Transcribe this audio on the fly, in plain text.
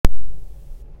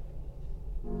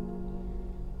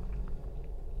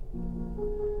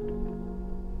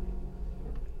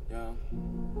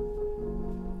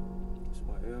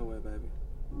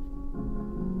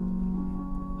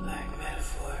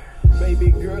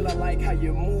Girl, I like how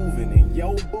you're moving and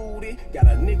your booty got a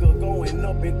nigga going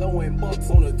up and throwing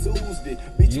bucks on a Tuesday.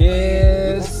 Bitch,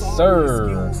 yes,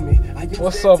 sir.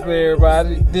 What's up,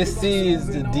 everybody? This is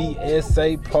the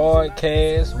DSA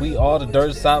podcast. We are the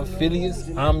Dirty South affiliates.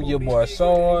 I'm your boy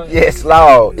Sean. Yes,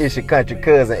 Lord. It's your country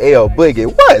cousin L Boogie.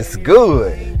 What's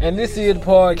good? And this is the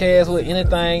podcast where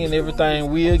anything and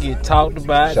everything will get talked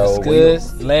about,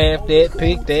 discussed, laughed at,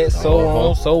 picked at, so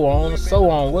on, and so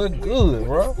on. We're good,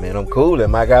 bro. Man, I'm coolin',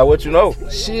 my guy. What you know?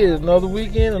 Shit, another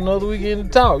weekend to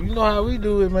talk. You know how we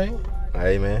do it, man.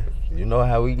 Hey, man. You know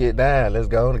how we get down. Let's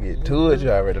go and get to it. You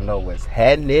already know what's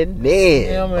happening then.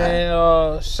 Yeah,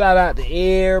 man. Shout out to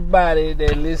everybody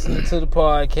that listening to the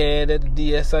podcast at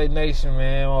the DSA Nation,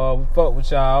 man. We fuck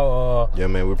with y'all. Yeah,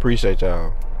 man. We appreciate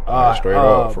y'all. Straight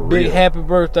up, for big real. Happy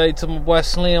birthday to my boy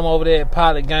Slim over there at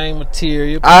Pilot Game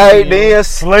Material. All right, then.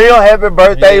 Slim, happy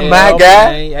birthday, my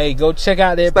guy. Man. Hey, go check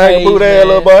out that Thank page, you, there,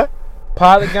 little boy.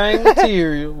 Pilot Game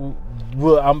Material.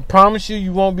 Well, I promise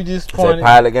you won't be disappointed. Is that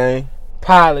Pilot Game?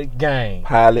 Pilot Game.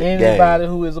 Anybody Anybody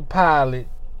who is a pilot,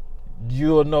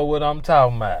 you'll know what I'm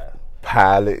talking about.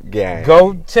 Pilot Game.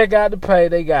 Go check out the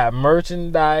page. They got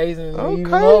merchandise and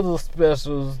even other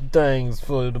special things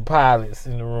for the pilots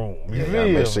in the room. You feel?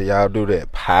 Make sure y'all do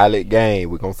that. Pilot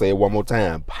Game. We're going to say it one more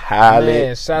time. Pilot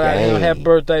Man, shout out to Game. him. Happy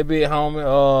birthday, big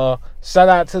homie. Shout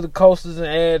out to the Coasters and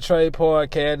Ad Trade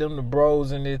Podcast. Them the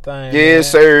bros in this thing.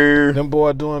 Yes, man. sir. Them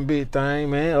boy doing big thing,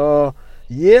 man.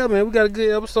 Yeah, man, we got a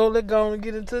good episode. Let's go and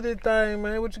get into this thing,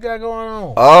 man. What you got going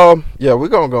on? Yeah, we're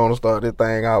gonna go and start this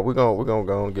thing out. We're gonna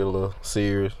go and get a little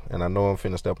serious. And I know I'm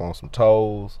finna step on some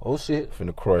toes. Oh shit.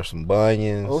 Finna crush some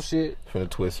bunions. Oh shit. Finna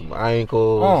twist some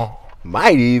ankles.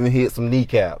 Might even hit some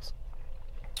kneecaps.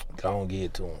 Don't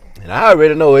get to him. And I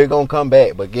already know it's gonna come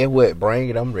back, but guess what? Bring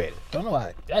it, I'm ready. Don't know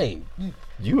why. Hey,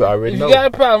 You already know. If you got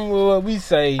a problem with what we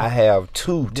say, I have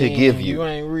two to give you. You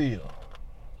ain't real.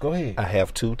 Go ahead. I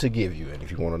have two to give you, and if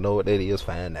you want to know what that is,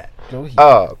 find out. Go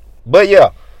ahead. But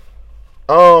yeah,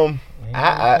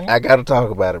 I gotta talk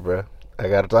about it, bro.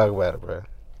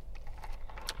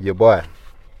 Your boy,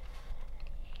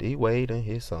 D Wade and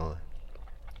his son.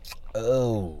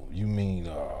 Oh, you mean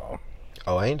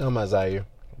I ain't talking about Zaire.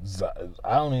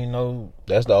 I don't even know.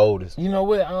 That's the oldest. You know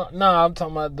what? I'm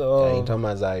talking about the. I ain't talking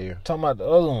about Zaire. Talking about the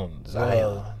other one,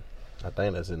 Zion. I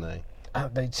think that's his name.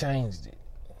 They changed it.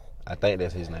 I think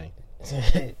that's his name.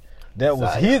 That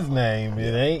was Zion. his name.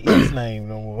 It ain't its name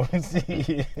no more. It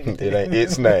ain't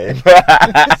its name.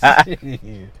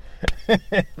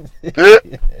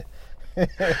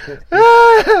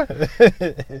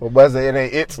 Well, say it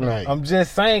ain't its name. I'm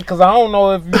just saying, because I don't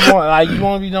know if you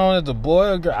want to be known as a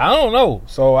boy or girl. I don't know.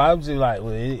 So I'm just like,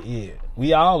 well,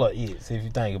 we all are its if you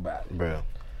think about it. Bro.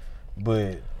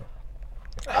 But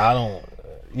I don't.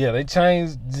 Yeah, they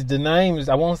changed the name.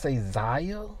 I want to say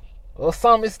Zaya or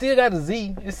something. It still got a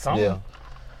Z. It's something. Yeah.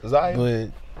 Zaya.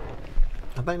 But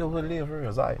I think that's what it is for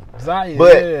real, Zaya. Zaya,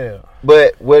 yeah.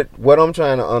 But what I'm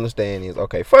trying to understand is,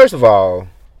 okay, first of all,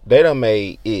 they done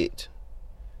made it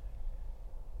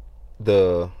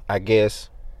the, I guess,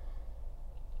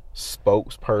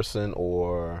 spokesperson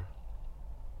or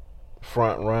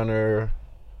front runner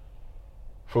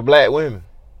for black women.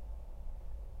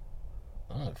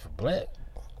 For black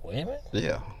women?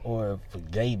 Yeah. Or for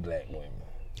gay black women?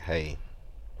 Hey.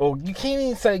 Well, you can't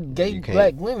even say gay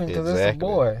black women because it's a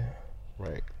boy.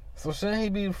 Right. So shouldn't he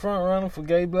be the front runner for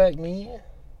gay black men?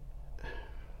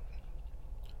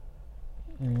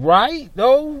 Right,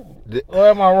 though? Or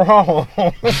am I wrong?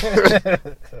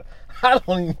 I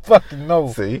don't even fucking know.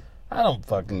 See? I don't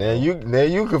fucking know. Now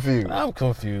you confused. I'm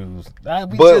confused.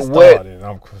 I'm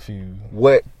confused.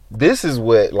 This is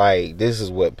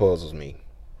what puzzles me.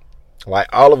 Like,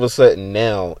 all of a sudden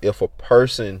now, if a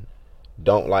person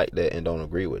don't like that and don't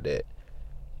agree with that,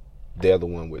 they're the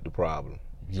one with the problem.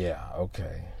 Yeah,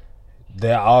 okay.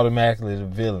 They're automatically the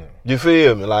villain. You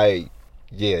feel me? Like,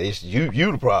 yeah, it's you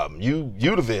the problem. You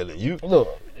the villain.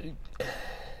 Look,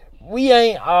 we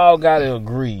ain't all gotta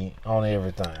agree on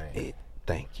everything.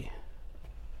 Thank you.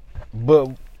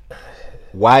 But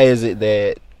why is it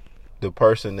that the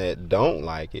person that don't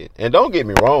like it, and don't get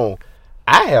me wrong,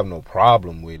 I have no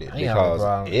problem with it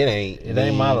because it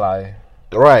ain't my life.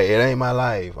 Right, it ain't my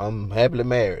life. I'm happily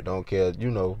married. Don't care, do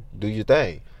your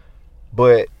thing.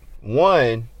 But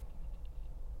one,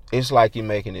 it's like you're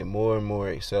making it more and more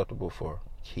acceptable for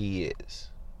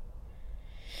kids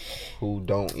who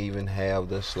don't even have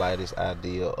the slightest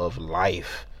idea of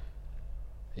life.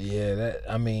 Yeah,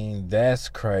 that's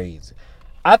crazy.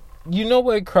 You know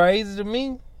what crazy to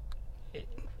me?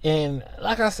 And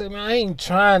like I said, man, I ain't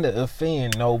trying to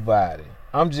offend nobody.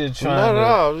 I'm just trying. Not at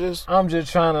all. I'm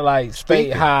just trying to like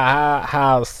state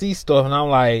how I see stuff, and I'm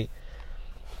like,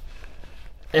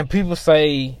 and people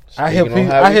say I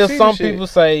hear some people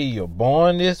say you're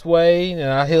born this way, and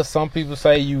I hear some people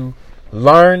say you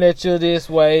learn that you're this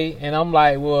way, and I'm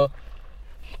like, well,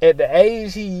 at the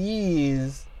age he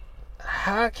is,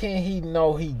 how can he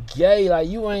know he gay? Like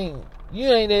you ain't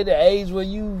at the age where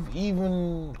you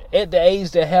even at the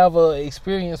age to have a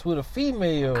experience with a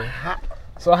female.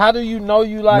 So how do you know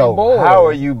you like boys? How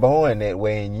are you born that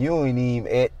way and you ain't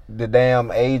even at the damn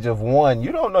age of 1?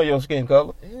 You don't know your skin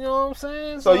color. You know what I'm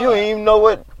saying? So you ain't even know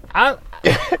what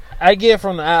I get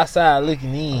from the outside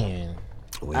looking in.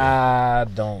 Well, I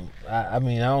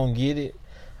don't get it.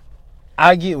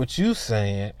 I get what you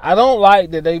saying. I don't like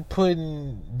that they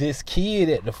putting this kid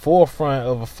at the forefront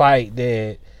of a fight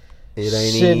that it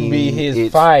ain't shouldn't be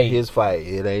his fight. His fight.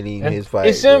 It ain't even his fight.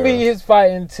 It shouldn't be his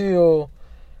fight until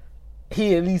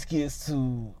he at least gets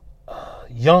to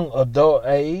young adult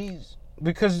age,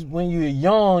 because when you're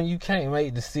young, you can't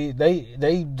make decisions.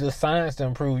 The science to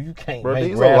improve. You can't make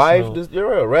these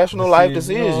rational. rational life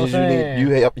decisions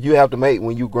you have to make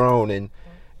when you grown, and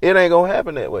it ain't gonna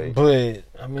happen that way. But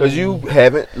because you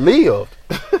haven't lived.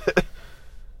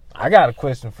 I got a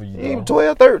question for you. Even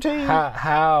 12, 13.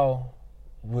 How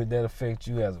would that affect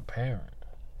you as a parent?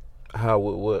 How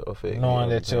would what affect? Knowing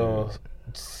that your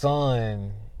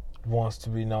son wants to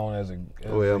be known as a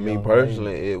me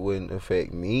personally, lady. It wouldn't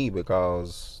affect me,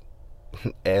 because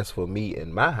as for me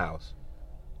in my house,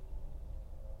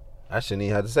 I shouldn't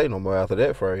even have to say no more after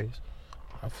that phrase.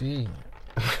 I feel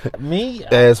me.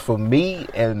 As for me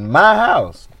and my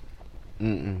house,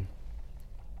 that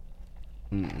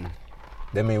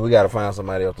means we got to find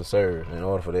somebody else to serve in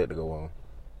order for that to go on.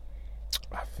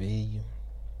 I feel you.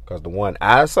 Because the one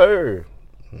I serve,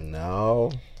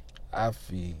 no. I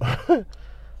feel you.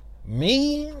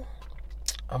 Me,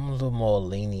 I'm a little more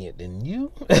lenient than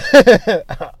you.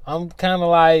 I'm kind of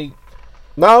like.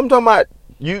 No, I'm talking about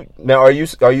you. Now, are you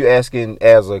asking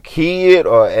as a kid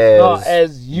or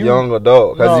as you, young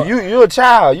adult? Because you're a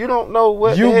child. You don't know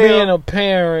what you being a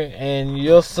parent and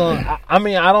your son. I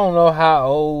mean, I don't know how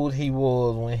old he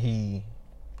was when he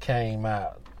came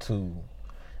out to.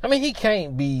 I mean, he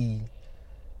can't be.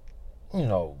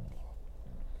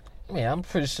 I'm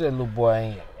pretty sure that little boy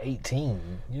ain't 18.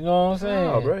 You know what I'm saying?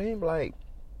 No, bro, he like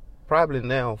probably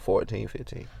now 14,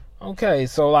 15. Okay,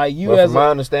 so like you, but as from my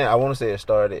understanding, I want to say it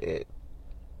started at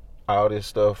all this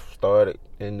stuff started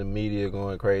in the media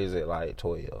going crazy at like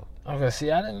 12. Okay, see,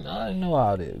 I didn't know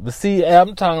all that. But see,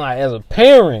 I'm talking like as a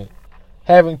parent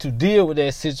having to deal with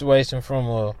that situation from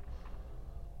a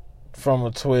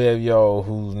 12-year-old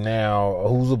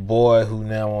who's a boy who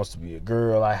now wants to be a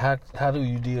girl. Like how do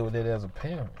you deal with that as a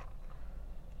parent?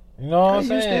 You know what I'm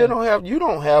saying? You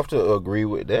don't have to agree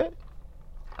with that.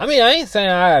 I mean, I ain't saying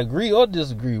I agree or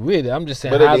disagree with it. I'm just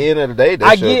saying. But at the end of the day,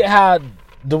 get how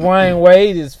Dwayne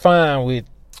Wade is fine with,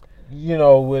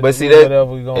 with whatever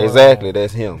we going. Exactly, on.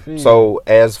 That's him. So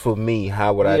as for me,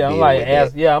 how would I deal with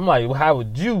that? Yeah, I'm like, how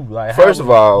would you like? First of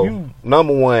all,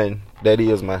 number one, that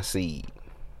is my seed,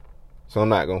 so I'm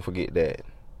not gonna forget that.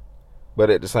 But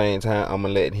at the same time, I'm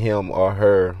gonna let him or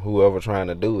her, whoever trying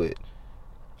to do it,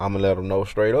 I'm gonna let them know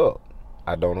straight up,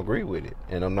 I don't agree with it,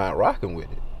 and I'm not rocking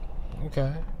with it.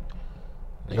 Okay.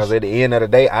 Because at the end of the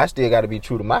day, I still got to be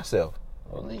true to myself.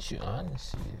 Well, at least you're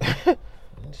honest.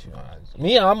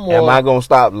 Me, I'm more. Am I gonna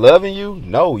stop loving you?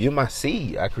 No, you're my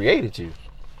seed. I created you.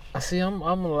 I see. I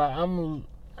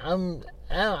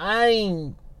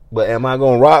ain't. But am I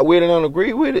gonna rock with it and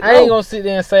agree with it? I ain't gonna sit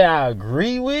there and say I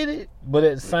agree with it. But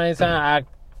at the same time,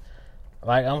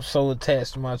 I'm so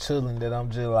attached to my children that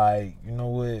I'm just like, you know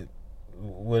what?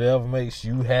 Whatever makes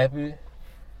you happy,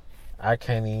 I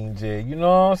can't even just, you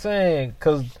know what I'm saying?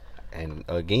 And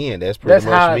again, that's pretty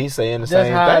much me saying the same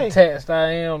thing. That's how attached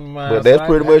I am to mine. But that's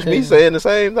pretty much me saying the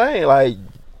same thing. Like,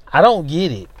 I don't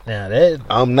get it. Now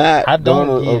I'm not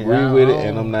gonna agree with it,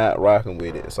 and I'm not rocking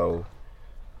with it. So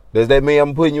does that mean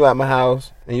I'm putting you out my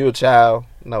house and you're a child?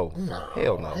 No.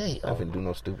 Hell no. I finna do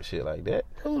no stupid shit like that.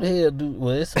 Who the hell do?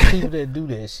 Well, it's some people that do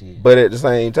that shit. But at the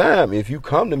same time, if you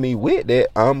come to me with that,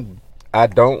 I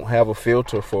don't have a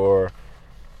filter for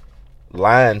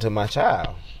lying to my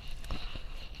child.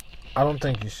 I don't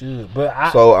think you should.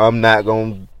 But so I'm not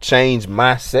gonna change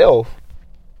myself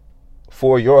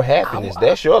for your happiness.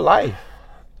 That's your life.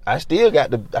 I still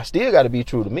got to be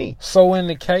true to me. So in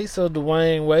the case of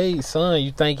Dwayne Wade's son,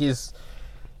 you think it's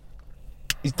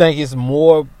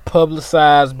more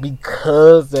publicized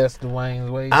because that's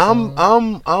Dwayne Wade's son?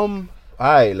 All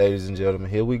right, ladies and gentlemen,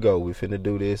 here we go. We finna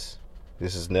do this.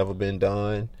 This has never been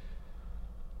done.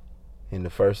 in the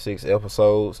first 6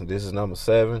 episodes, and this is number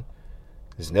 7.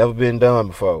 It's never been done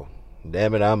before.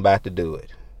 Damn it, I'm about to do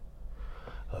it.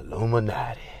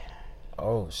 Illuminati.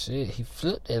 Oh shit, he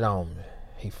flipped it on me.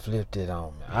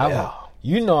 Yeah.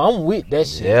 I'm with that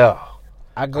shit. Yeah.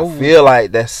 I feel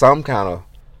like that's some kind of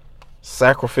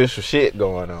sacrificial shit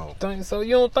going on. Think so?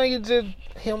 You don't think it's just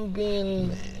him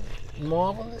being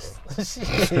marvelous?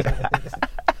 Shit.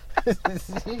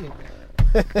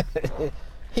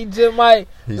 He just might.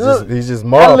 He's just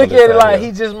marvelous. I look at it like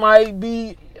he just might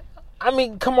be. I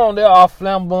mean, come on, they're all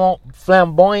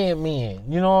flamboyant men.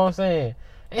 You know what I'm saying?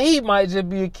 And he might just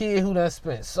be a kid who done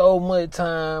spent so much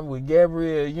time with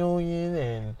Gabrielle Union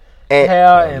and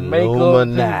hair and makeup people,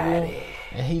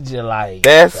 and he just like.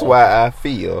 That's why I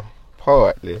feel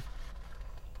partly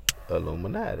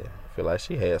Illuminati. I feel like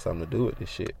she had something to do with this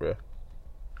shit, bro.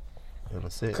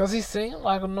 Cause he seemed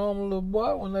like a normal little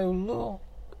boy when they were little.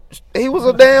 He was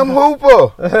a damn hooper.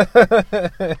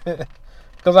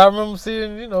 Cause I remember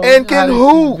seeing, and can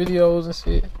hoop videos and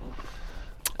shit.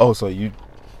 Oh, so you?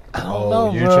 I don't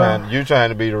know, you trying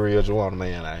to be the real Juwanna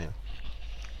Mann? I am.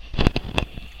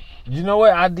 You know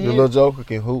what I did? The little Joker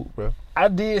can hoop, bro. I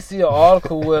did see an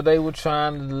article where they were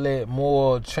trying to let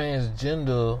more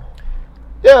transgender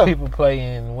people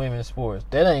play in women's sports.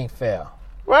 That ain't fair,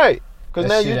 right? Because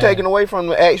now you're taking away from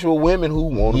the actual women who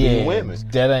want to be women.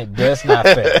 That's not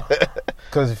fair.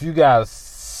 Because if you got a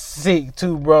sick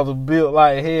 2 brothers built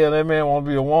like hell, that man want to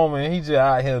be a woman, he just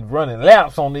out here running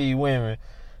laps on these women.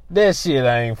 That shit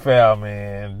ain't fair,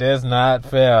 man. That's not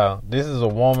fair. This is a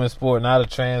woman's sport, not a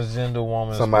transgender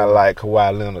woman's Somebody sport. like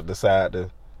Kawhi Leonard decide to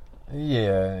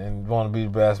and want to be the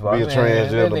basketball. Be a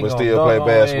transgender but still play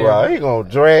basketball. He gonna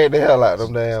drag the hell out of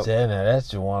them damn.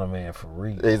 That's Juwanna Mann for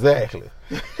real. Exactly.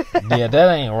 Yeah,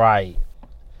 that ain't right.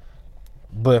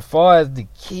 But as far as the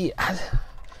kid,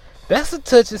 that's a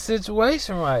touchy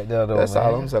situation right there, though. That's man.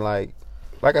 all I'm saying.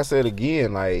 Like I said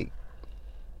again, like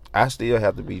I still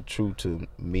have to be true to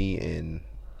me and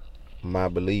my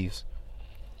beliefs,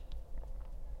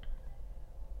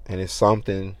 and it's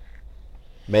something.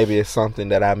 Maybe it's something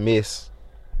that I miss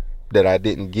that I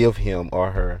didn't give him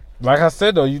or her. Like I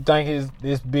said, though, you think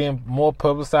it's being more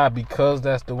publicized because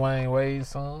that's Dwayne Wade's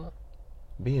son?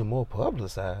 Being more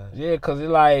publicized? Yeah, because he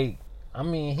ain't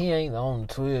the only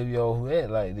 12-year-old who act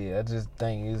like that. I just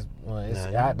think it's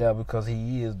out there because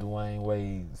he is Dwayne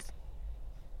Wade's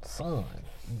son,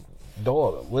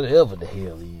 daughter, whatever the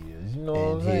hell he is. You know what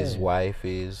I'm saying? And his wife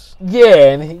is...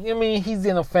 Yeah, and he's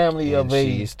in a family and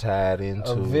she's tied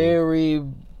into... a very...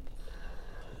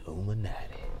 Illuminati.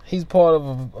 He's part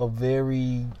of a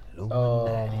very...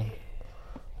 Illuminati.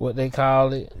 What they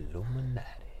call it? Illuminati.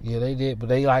 Yeah, they did, but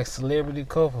they like celebrity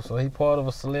couple, so he part of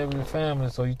a celebrity family.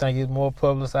 So you think it's more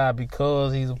publicized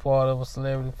because he's a part of a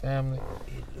celebrity family?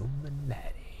 Illuminati.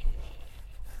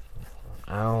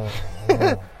 I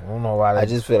don't know why. I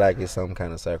just feel like it's some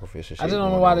kind of sacrificial shit. I just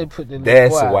don't know why they put that.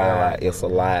 That's why it's a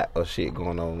lot of shit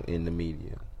going on in the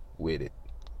media with it.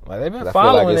 Like they've been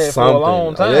following it for a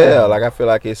long time. Yeah, like I feel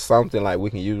like it's something like we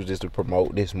can use this to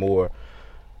promote this more.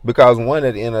 Because one,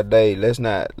 at the end of the day, let's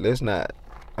not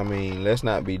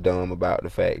be dumb about the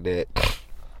fact that,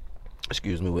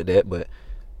 excuse me with that, but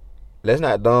let's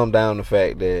not dumb down the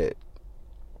fact that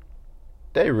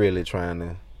they really trying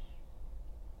to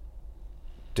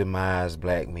demise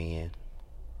black men.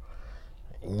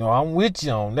 I'm with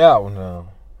you on that one now.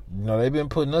 They've been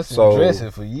putting us in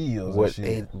dresses for years.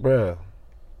 Bruh,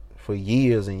 for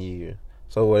years and years.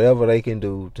 So whatever they can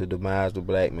do to demise the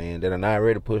black man that done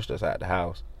already pushed us out the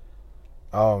house.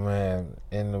 Oh man,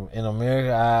 in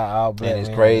America, our black men. And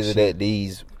it's crazy that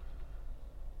these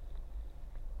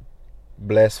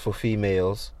blessed for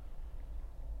females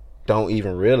don't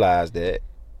even realize that,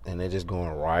 and they're just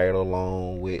going right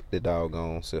along with the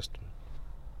doggone system.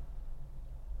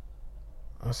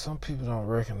 Some people don't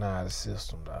recognize the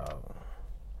system, dog.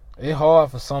 It's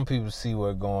hard for some people to see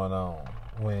what's going on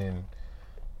when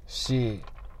shit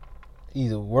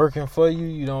either working for you,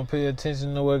 you don't pay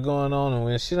attention to what's going on, and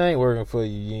when shit ain't working for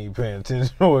you, you ain't paying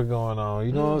attention to what's going on.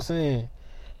 You know what I'm saying?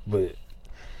 But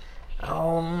I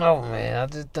don't know, man. I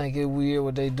just think it's weird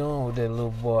what they doing with that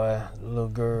little boy, little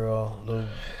girl,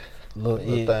 little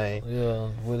thing. Yeah,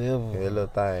 whatever. Yeah, little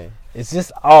thing. It's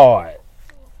just odd.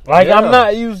 Like you're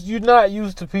not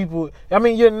used to people. I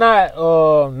mean, you're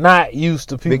not used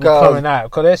to people coming out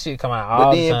because that shit come out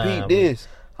all the time. But then Pete, this.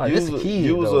 Like,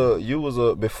 you was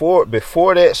a before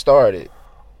that started.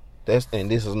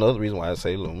 And this is another reason why I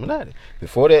say Illuminati.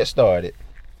 Before that started,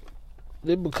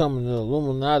 they becoming an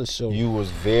Illuminati show. You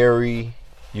was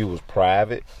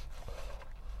private.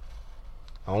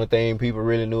 The only thing people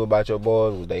really knew about your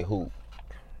boys was they hoop.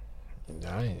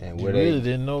 And you really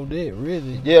didn't know that,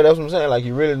 really. Yeah, that's what I'm saying. Like,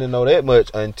 you really didn't know that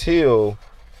much until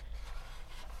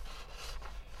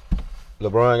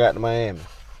LeBron got to Miami.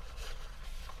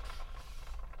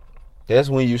 That's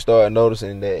when you start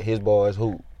noticing that his boys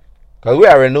hoop. Because we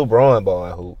already knew Bron boy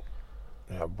hoop.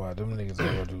 Yeah, boy, them niggas ain't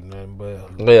gonna do nothing but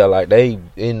hoop. Yeah, like, they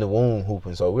in the womb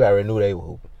hooping, so we already knew they were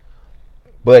hooping.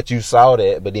 But you saw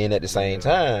that, but then at the same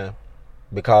time,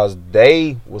 because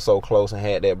they were so close and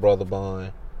had that brother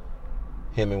bond,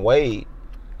 him and Wade,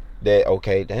 that,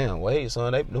 okay, damn, Wade,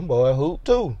 son, them boys hoop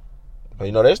too.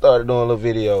 You know, they started doing little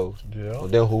videos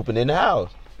of them hooping in the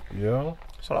house. Yeah.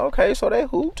 So, okay, so they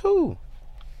hoop too.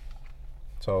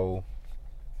 So,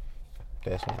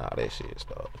 that's when all that shit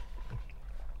started.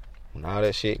 When all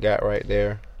that shit got right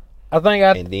there. He was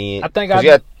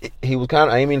kind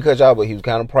of, I ain't mean to cut you off, but he was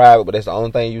kind of private, but that's the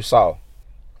only thing you saw.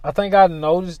 I think I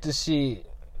noticed the shit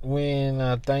when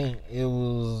I think it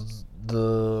was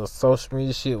the social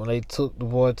media shit when they took the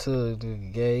boy to the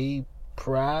gay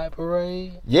pride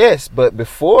parade. Yes, but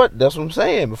before, that's what I'm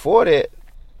saying, before that.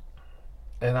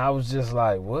 And I was just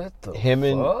like, what the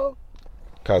fuck?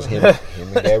 Because him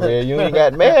and Gabrielle Union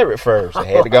got married first. They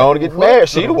had to go on to get married.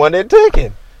 She the one that took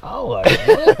him. Oh, like,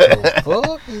 what the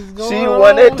fuck is going on? She the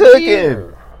one that took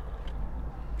him.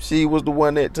 She was the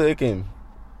one that took him.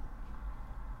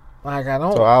 Like, I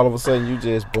don't. So all of a sudden, you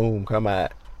just boom, come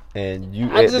out, and you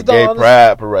at the gay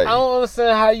pride parade. I don't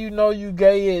understand how you know you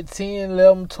gay at 10,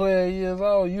 11, 12 years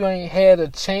old. You ain't had a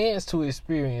chance to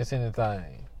experience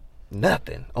anything.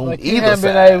 Nothing on like, either side. You haven't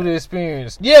been able to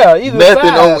experience. Yeah, either nothing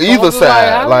side. on either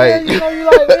side. Like, you know, you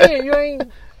like, man, you ain't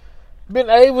been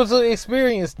able to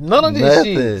experience none of this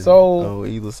shit. So on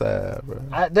either side, bro.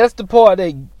 That's the part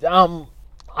that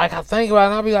like I think about it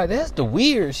and I be like, that's the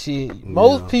weird shit.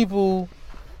 Most people,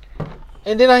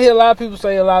 and then I hear a lot of people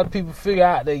say a lot of people figure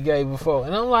out they gay before,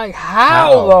 and I'm like,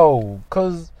 how though?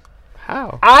 Because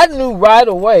I knew right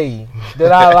away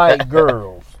that I like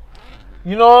girls.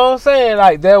 You know what I'm saying?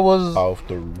 Like, there was off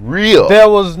the real. There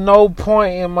was no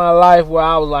point in my life where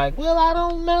I was like, well, I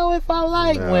don't know if I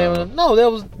like women. No,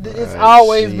 it's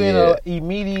always been an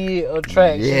immediate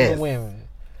attraction to women.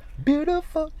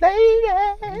 Beautiful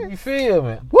lady. You feel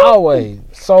me? Woo! Always.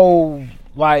 So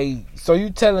you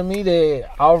telling me that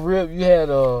off rip you had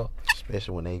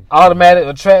especially when they automatic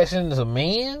attraction to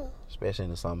men? Especially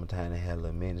in the summertime, they had a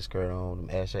little mini skirt on,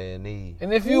 them ashy knees.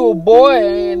 And if you a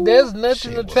boy, and there's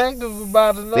nothing attractive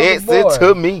about another boy. It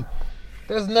to me.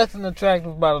 There's nothing attractive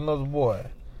about another boy.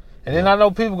 And then I know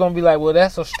people gonna be like, well,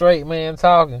 that's a straight man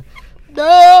talking.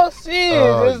 No, shit.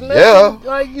 There's nothing,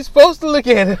 like, you're supposed to look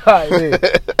at it like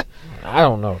that. I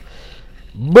don't know.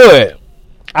 But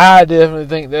I definitely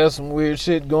think there's some weird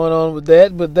shit going on with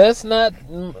that, but that's not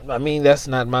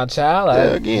my child.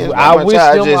 I wish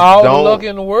them all the luck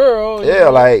in the world. Yeah,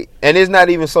 like, and it's not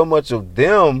even so much of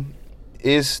them,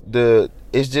 it's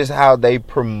just how they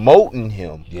promoting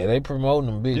him. Yeah, they promoting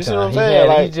him big time. You see what I'm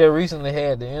saying? He just recently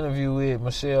had the interview with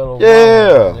Michelle Obama.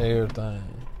 Yeah. And everything.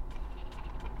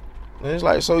 And it's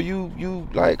like, so you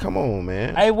like, come on,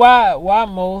 man. Hey, why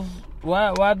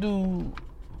do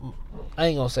I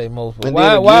ain't gonna say most, but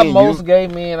why most gay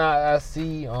men I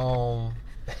see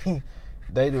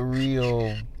they the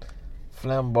real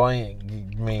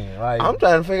flamboyant men? Like, I'm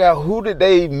trying to figure out who did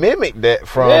they mimic that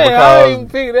from. Yeah, because I ain't even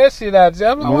figure that shit out.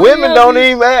 Like, women don't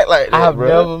even act like that. I've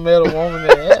never met a woman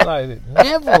that act like that.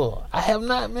 Never. I have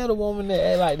not met a woman that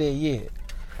act like that yet.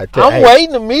 I'm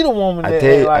waiting to meet a woman that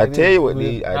act like that. I tell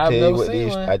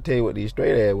you what these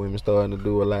straight ass women starting to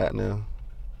do a lot now.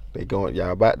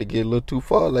 Y'all about to get a little too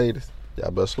far, ladies. Y'all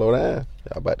better slow down.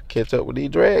 Y'all about to catch up with these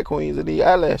drag queens and these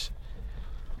eyelashes.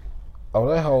 Oh,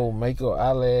 that whole makeup,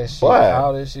 eyelash shit,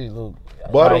 all that shit look.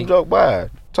 Boy, don't joke by.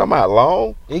 Talking about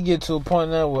long. It get to a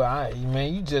point now where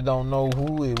you just don't know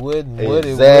who it was and what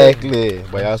it was. Exactly.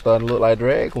 But y'all starting to look like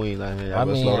drag queens out here. Y'all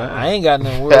slow down. I ain't got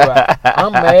nothing to worry about.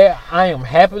 I'm married. I am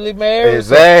happily married.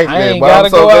 Exactly. So I ain't gotta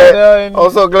go out there and.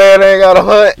 I'm so glad I ain't got to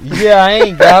hunt. Yeah, I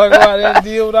ain't gotta go out there and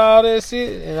deal with all that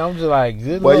shit. And I'm just like,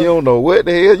 good luck. Boy, you don't know what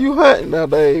the hell you hunting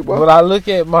nowadays, boy. But I look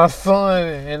at my son,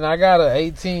 and I got an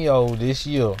 18-year-old this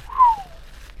year.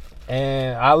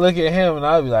 And I look at him and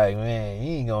I be like, man,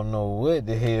 you ain't gonna know what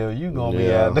the hell you gonna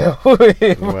be out there with.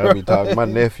 I be talking to my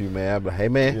nephew, man. I be like, hey,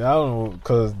 man. Y'all,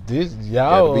 cause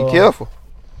y'all gotta be careful.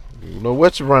 You know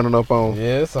what you're running up on.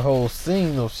 Yeah, it's a whole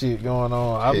scene of shit going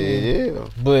on. Yeah.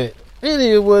 But it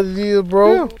is what it is,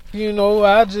 bro. Yeah. You know,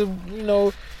 I just,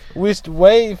 wish the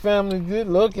Wade family good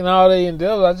luck in all their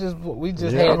endeavors. We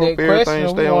just had that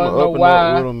question. We want to know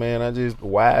why. Man,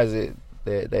 why is it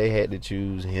that they had to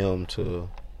choose him to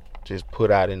just put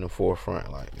out in the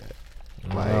forefront like that?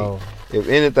 Like, if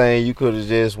anything, you could have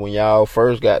just, when y'all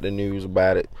first got the news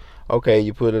about it, okay,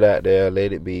 you put it out there,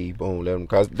 let it be, boom, let them.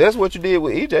 Because that's what you did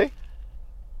with EJ.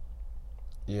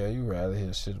 Yeah, you rather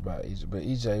hear shit about EJ. But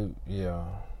EJ, yeah.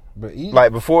 But EJ,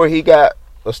 like, before he got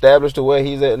established to where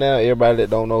he's at now, everybody that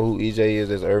don't know who EJ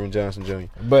is Irvin Johnson Jr.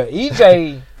 But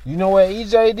EJ, you know what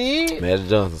EJ did? Magic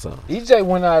Johnson son. EJ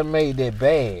went out and made that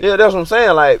bag. Yeah, that's what I'm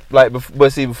saying. Like, but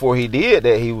see, before he did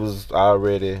that, he was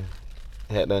already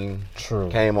had done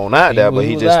came on out there, but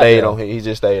he just stayed on. He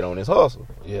just stayed on his hustle.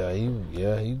 Yeah,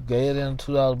 he gave them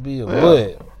 $2 bill,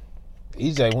 but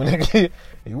EJ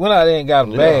he went out there and got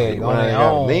a bag on his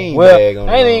own. Well,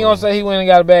 I ain't even gonna say he went and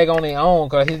got a bag on his own,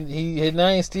 cause his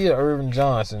name still Irvin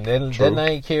Johnson. That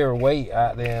name carry weight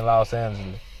out there in Los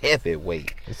Angeles.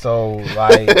 Heavyweight. So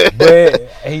like, but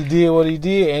he did what he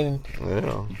did,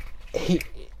 and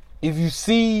if you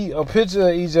see a picture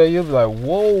of EJ, you'll be like,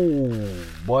 whoa,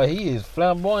 boy, he is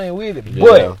flamboyant with it. Yeah.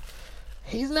 But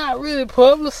he's not really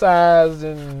publicized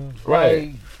and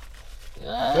right.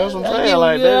 That's what I'm saying.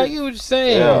 I get what you're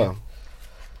saying. Yeah.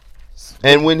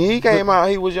 And when he came out,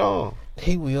 he was young.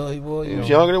 He was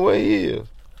younger than what he is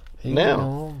now.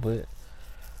 Young, but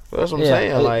that's what I'm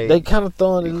saying. Like, they kind of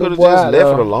throwing it. You could have just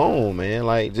left it alone, man.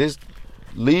 Like, just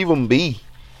leave them be.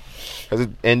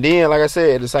 And then, like I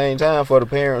said, at the same time, for the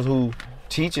parents who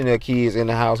teaching their kids in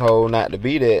the household not to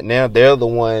be that, now they're the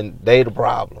one. They the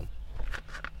problem.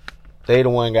 They the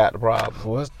one got the problem.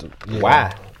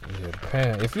 Why? Yeah,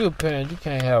 parent. If you're a parent, you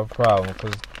can't have a problem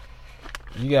because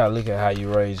you gotta look at how you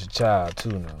raise your child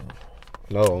too. Now,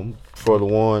 no, for the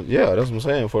ones, that's what I'm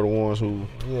saying. For the ones who,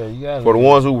 you got for the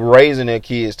ones who raising their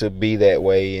kids to be that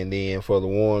way, and then for the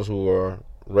ones who are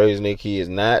raising their kids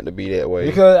not to be that way.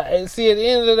 Because see, at the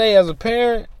end of the day, as a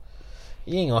parent,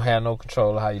 you ain't gonna have no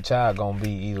control of how your child gonna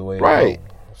be either way. Right.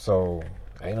 So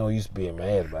ain't no use being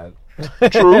mad about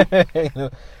it. True.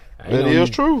 That is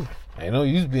true. Ain't no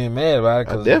use being mad about it.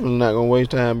 I'm definitely not gonna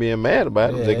waste time being mad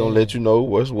about it. They're gonna let you know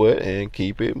what's what and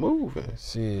keep it moving.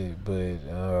 Shit, but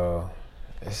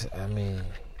I mean,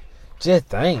 just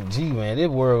think, gee, man, this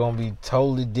world gonna be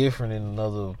totally different in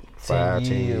another 10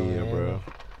 years, bro.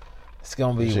 It's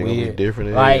gonna be weird. Gonna be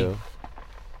different.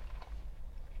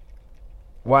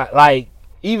 Like,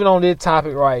 even on this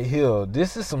topic right here,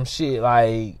 this is some shit.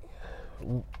 Like,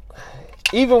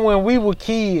 even when we were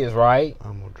kids, right?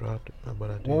 I'm gonna drop it.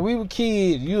 When we were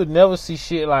kids, you would never see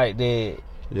shit like that.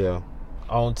 Yeah.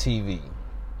 On TV.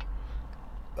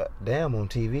 Damn, on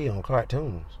TV, on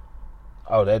cartoons.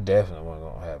 Oh, that definitely wasn't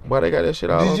gonna happen. Boy, they got that shit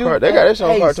all on cartoons. They got that shit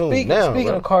on cartoons now.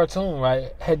 Speaking of cartoon,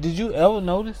 right? Did you ever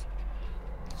notice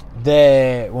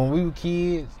that when we were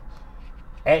kids,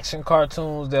 action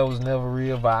cartoons, there was never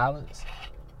real violence?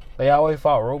 They always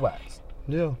fought robots.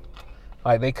 Yeah.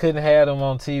 Like, they couldn't have them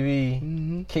on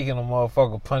TV, kicking a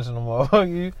motherfucker, punching a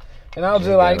motherfucker. And I was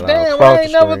just like, damn, I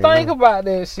ain't never think about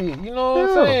that shit. You know what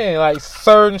I'm saying? Like,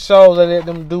 certain shows, they let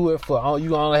them do it for,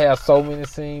 you only have so many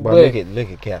scenes. But look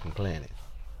at Captain Planet.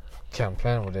 Captain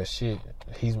Planet with that shit.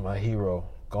 He's my hero.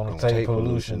 Gonna take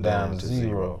pollution down to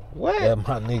zero. What? That's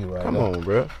my nigga right Come there. on,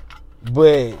 bro.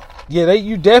 But, yeah,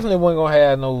 you definitely wasn't gonna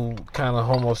have no kind of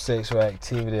homosexual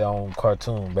activity on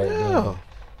cartoon back then.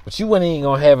 But you wasn't even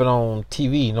gonna have it on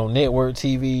TV, no network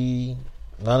TV,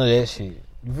 none of that shit.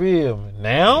 You feel me?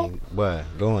 Now? What?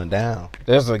 Going down.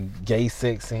 There's a gay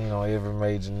sex scene on every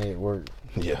major network.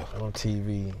 Yeah. On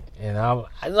TV. And I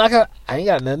ain't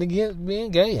got nothing against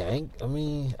being gay.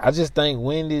 I just think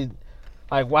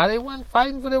why they wasn't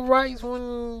fighting for their rights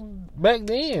when back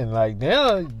then? Like,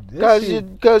 now,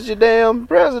 Cause your damn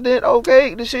president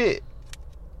okayed the shit.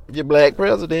 Your black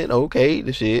president okayed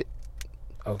the shit.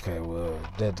 Okay, well,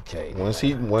 that's the case.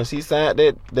 Once he signed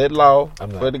that law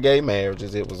for the gay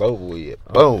marriages, it was over with.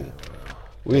 Boom.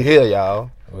 We here,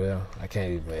 y'all. Well, I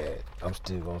can't be mad. I'm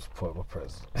still gonna support my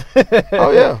president.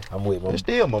 Oh yeah, I'm with my. It's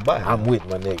still my buy. I'm with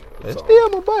my nigga. It's still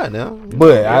my buy now.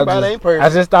 But I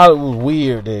just thought it was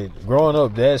weird that growing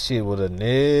up, that shit would have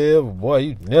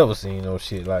you never seen no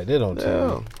shit like that on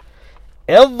TV.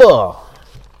 Ever.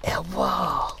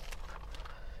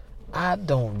 I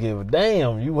don't give a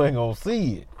damn. You ain't gonna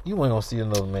see it. You ain't gonna see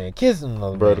another man kissing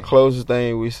another man. Bro, the closest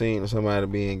thing we seen to somebody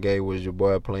being gay was your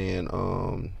boy playing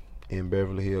in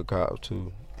Beverly Hills Cops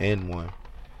 2 and 1.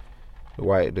 The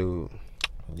white dude.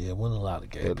 Yeah, it wasn't a lot of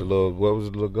gay people. What was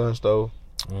the little gun store?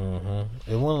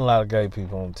 Mm-hmm. It wasn't a lot of gay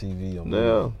people on TV.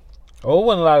 No. Oh, it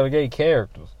wasn't a lot of gay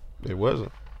characters. It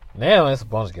wasn't. Now it's a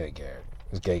bunch of gay characters.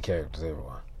 There's gay characters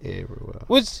everywhere. Everywhere.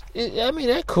 Which,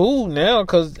 that's cool now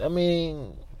because,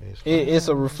 it's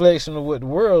a reflection of what the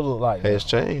world look like. It's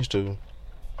changed too.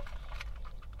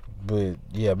 But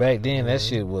yeah, back then that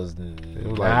shit was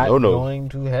like, not going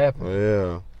to happen.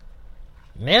 Yeah.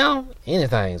 Now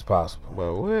anything's possible.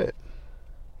 But what?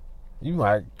 You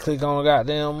might click on a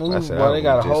goddamn movie, boy. They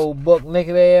got a whole buck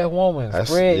naked ass woman,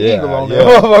 spread eagle on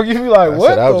there. You be like,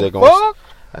 what the fuck?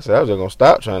 I said I was just gonna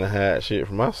stop trying to hide shit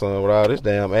from my son with all this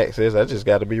damn access. I just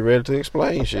got to be ready to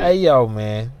explain shit. Hey yo,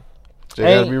 man. Just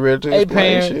gotta be ready to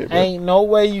explain shit, bro. Ain't no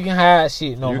way you can hide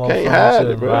shit no more. You can't hide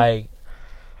it, bro.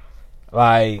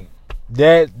 Like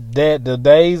that the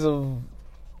days of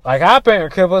like our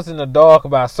parents kept us in the dark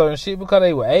about certain shit because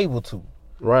they were able to.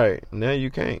 Right. Now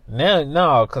you can't. Now,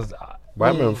 no, cause I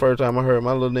remember the first time I heard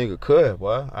my little nigga cut,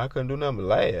 boy, I couldn't do nothing but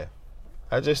laugh.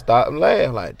 I just stopped and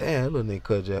laughed like, damn, that little nigga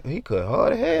cut, he cut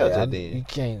hard as hell just then. You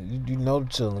can't, you know the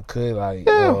children cut like,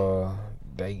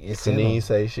 it's couldn't even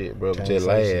say shit, bro. Just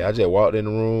laugh. I just walked in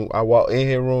the room. I walked in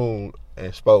his room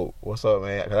and spoke. What's up,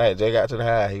 man? Cause I just got to the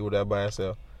house. He was there by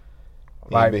himself.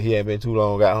 He hadn't been too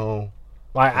long. Got home.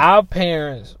 Like our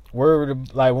parents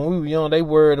worried, like when we were young, they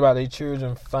worried about their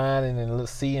children finding and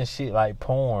seeing shit like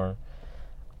porn.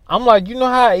 I'm like, you know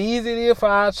how easy it is for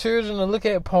our children to look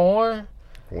at porn?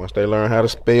 Once they learn how to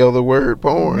spell the word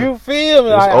porn. You feel me?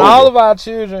 Like all of our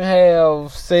children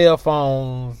have cell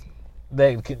phones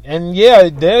that can, and yeah,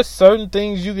 there's certain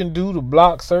things you can do to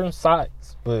block certain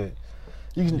sites, but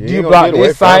you can block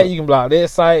this site, you can block that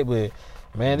site, but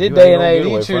man, this day and age,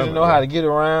 these children know how to get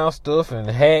around stuff and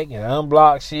hack and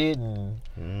unblock shit and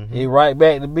it right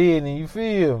back to business. You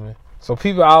feel me? So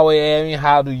people always ask me,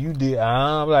 how do you deal?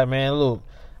 I'm like, man, look,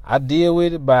 I deal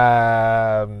with it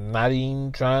by not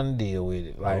even trying to deal with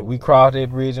it. Like, we cross that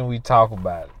bridge and we talk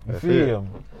about it. You feel me?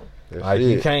 Like,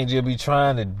 you can't just be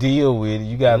trying to deal with it.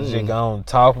 You got to just go on and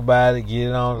talk about it, get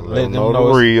it on, let them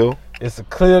know real. It's a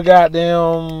clear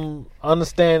goddamn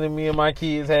understanding me and my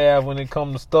kids have when it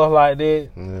comes to stuff like that.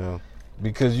 Yeah.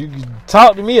 Because you can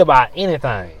talk to me about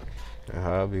anything.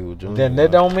 That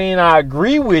don't mean I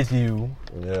agree with you.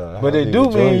 Yeah, but it do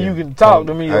mean you can talk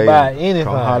to me about anything.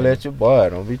 Come holler at your boy.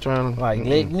 Don't be trying to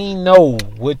let me know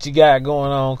what you got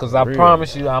going on, because I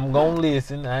promise you I'm gonna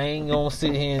listen. I ain't gonna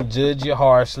sit here and judge you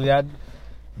harshly.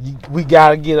 We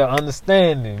gotta get an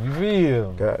understanding. You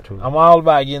feel? Got to. I'm all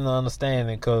about getting an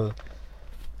understanding, because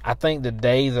I think the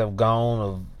days have gone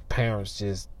of parents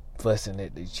just fussing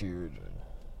at their children.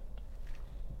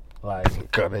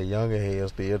 Like, cause they younger head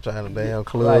still trying to damn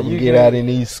club and get out in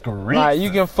these streets. Like, you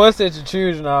can fuss at your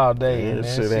children all day, man.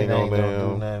 That shit ain't gonna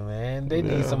do nothing, man. They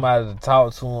need somebody to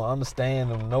talk to them, understand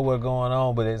them, know what's going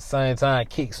on, but at the same time,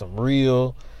 kick some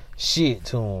real shit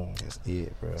to them. That's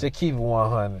it, bro. Just keep it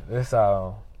 100. That's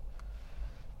all.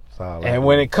 And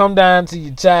when it come down to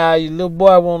your child, your little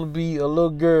boy want to be a little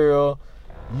girl,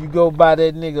 you go buy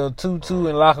that nigga a tutu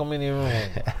and lock him in his room.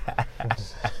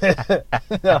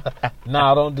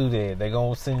 Nah, don't do that. They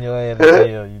gonna send your ass to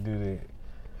jail. You do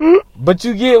that. But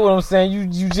you get what I'm saying. You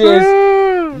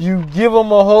give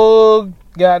them a hug,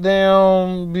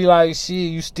 goddamn, be like,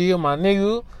 shit, you still my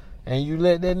nigga, and you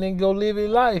let that nigga go live his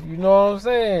life. You know what I'm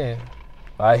saying?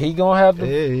 Like, he gonna have to.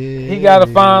 He gotta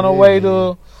find a way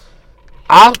to.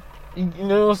 You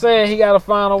know what I'm saying? He got to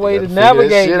find a way to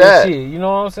navigate this shit. You know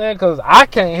what I'm saying? Because I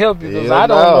can't help you, because I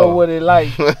don't know what it like.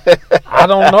 I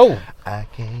don't know. I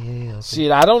can't help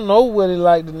shit. I don't know what it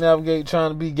like to navigate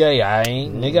trying to be gay. I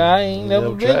ain't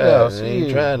never been there. Shit.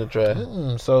 Ain't trying to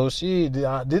try. So shit,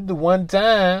 I did the one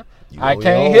time. I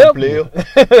can't help you.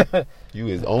 You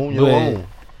is on your own.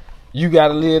 You got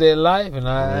to live that life,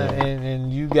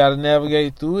 and you got to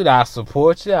navigate through it. I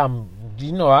support you.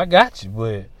 I got you,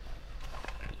 but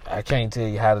I can't tell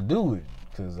you how to do it,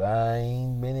 because I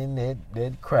ain't been in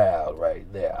that crowd right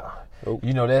there. Nope.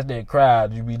 You know, that's that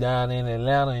crowd. You be down in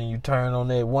Atlanta and you turn on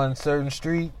that one certain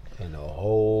street, and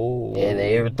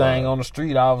everything on the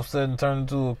street all of a sudden turn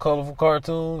into a colorful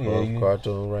cartoon.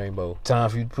 Cartoon rainbow. Time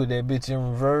for you to put that bitch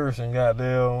in reverse and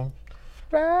goddamn.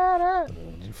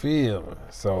 You feel me?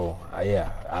 So,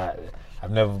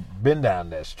 I've never been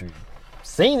down that street.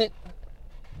 Seen it.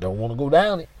 Don't want to go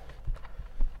down it.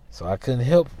 So I couldn't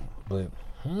help him. But,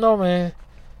 no, man.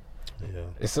 Yeah.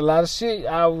 It's a lot of shit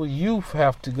our youth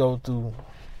have to go through.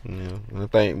 Yeah. I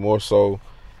think more so.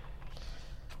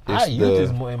 Our youth is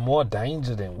in more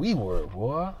danger than we were,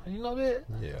 boy. You know that?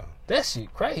 Yeah. That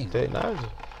shit crazy.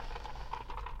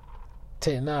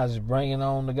 Technology bringing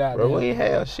on the goddamn. Bro, we ain't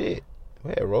have shit.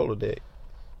 We had Rolodex.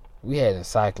 We had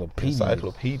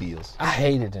encyclopedias. I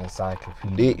hated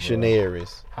encyclopedias.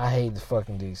 Dictionaries. Bro. I hate the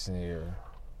fucking dictionary.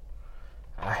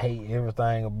 I hate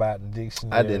everything about the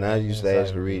dictionary. I didn't. I used to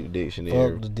actually read the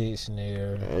dictionary. Fuck the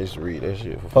dictionary. I used to read that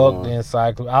shit for Fuck fun. the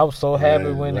encyclopedia. I was so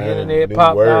happy when the internet new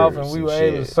popped off words and we and were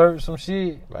able to shit. search some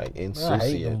shit. Like I hate them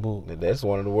insouciant. books. That's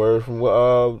one of the words from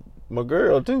my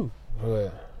girl too.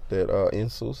 What? That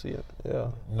insouciant.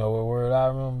 Yeah. You know what word I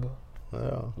remember?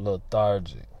 Yeah.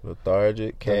 Lethargic.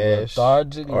 Lethargic, The cash,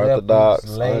 lethargic orthodox,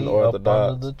 leopards laid unorthodox.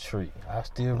 up under the tree. I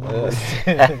still remember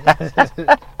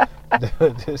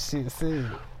that shit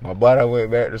said. My buddy went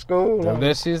back to school. Remember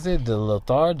that shit said the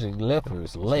lethargic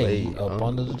leopards laid up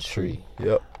under the tree.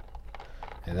 Yep.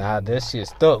 And that shit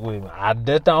stuck with me.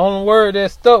 That's the only word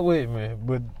that stuck with me.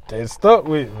 But that stuck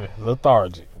with me.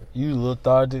 Lethargic. You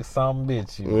lethargic some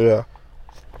bitch. You. Yeah.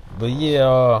 But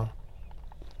yeah,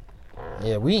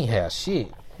 we ain't have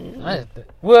shit.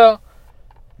 Well,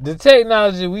 the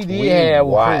technology we did have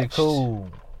was pretty cool.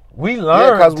 We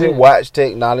learned. Yeah, because we watched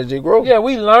technology grow. Yeah,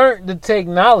 we learned the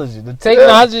technology. The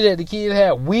technology that the kids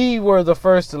had, we were the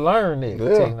first to learn that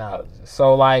technology.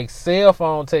 So, like, cell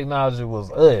phone technology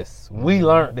was us. We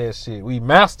learned that shit. We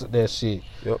mastered that shit.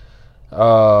 Yep.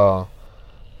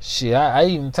 Shit, I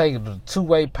even taken the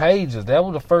two-way pages. That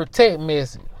was the first text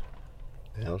message.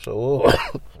 Damn sure.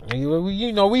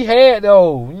 You know, we had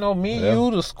those. You know, me,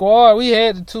 you, the squad, we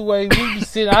had the two-way. We be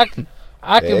sitting.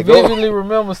 I can vividly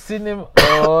remember sitting in.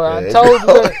 I told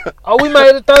you. We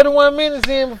made it 31 minutes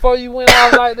in before you went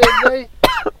out like that day.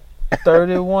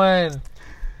 31.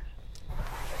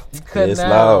 You cutting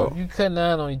down. You cutting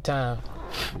down on your time.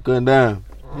 Cutting down.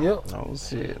 Yep. Oh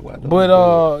shit.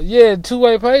 But yeah,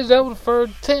 two-way page. That was the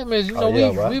first 10 minutes. You know,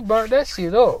 we burnt that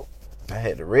shit up. I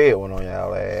had the red one on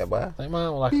y'all ass, boy. I think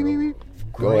mine was like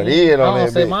going in on that bitch. I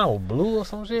don't say mine was blue or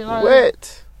some shit like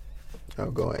that.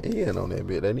 I'm going in on that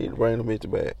bitch. They need to bring them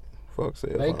bitch back. Fuck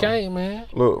cell phone. They can't, man.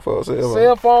 Look, fuck cell phone.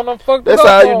 Cell phone done fucked That's up.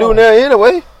 all you do now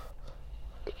anyway.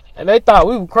 And they thought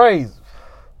we were crazy.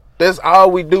 That's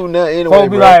all we do now anyway,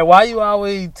 Folks be like, why you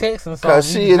always texting something?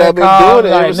 Cause shit, I've been doing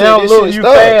it ever now since look, this you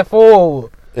shit fast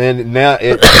forward. And now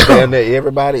damn near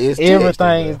everybody is texting.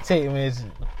 Everything is text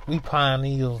message. We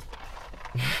pioneers.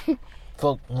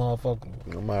 Fuck motherfucker.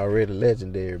 I'm already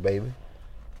legendary, baby.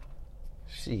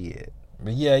 Shit.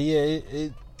 But yeah,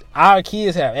 our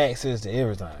kids have access to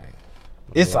everything.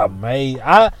 It's amazing.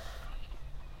 I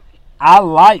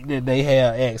like that they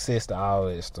have access to all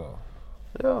that stuff.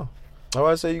 Yeah.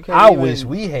 I say you can't. I wish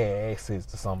we had access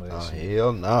to some of that shit.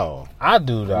 Hell no. I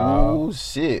do, dog. Oh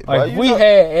shit. Like if we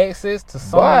had access to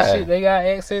some of the shit they got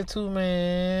access to,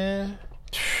 man,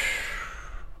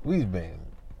 we've been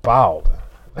balling.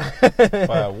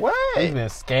 What? We've been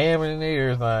scamming and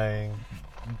everything.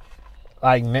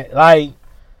 Like.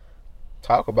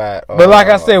 Talk about. But like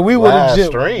I said, we were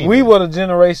the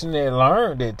generation that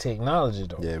learned that technology,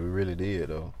 though. Yeah, we really did,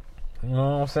 though. You know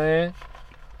what I'm saying?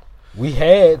 We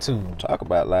had to talk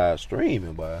about live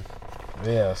streaming, boy.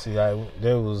 Yeah, see,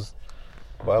 there was.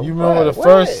 Boy, you remember the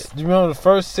first? You remember the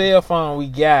first cell phone we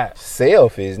got?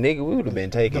 Selfies, nigga. We would have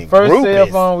been taking. The first groupies. cell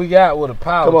phone we got was a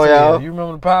Power Come on, Tail. y'all. You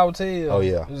remember the Power Tail? Oh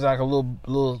yeah. It was like a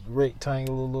little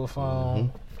rectangular little phone.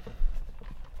 Mm-hmm.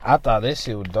 I thought that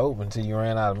shit was dope until you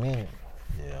ran out of minutes.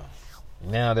 Yeah.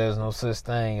 Now there's no such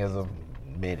thing as a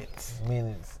minutes.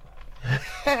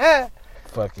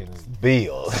 Fucking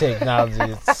bills. Technology.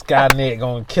 Skynet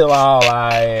gonna kill all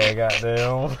our ass,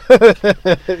 goddamn.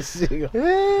 This shit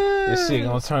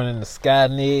gonna turn into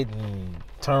Skynet and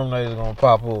Terminator's gonna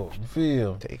pop up. You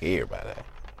feel? Take everybody out.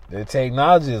 The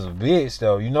technology is a bitch,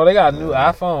 though. You know they got a new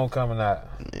iPhone coming out.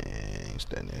 Man, ain't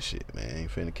studying that shit, man.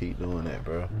 Ain't finna keep doing that,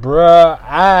 bro. Bruh,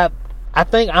 I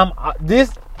think I'm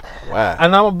this. Wow.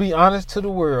 And I'm gonna be honest to the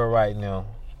world right now.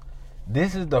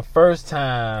 This is the first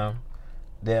time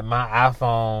that my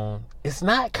iPhone, it's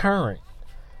not current,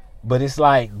 but it's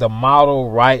like the model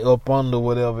right up under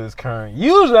whatever is current.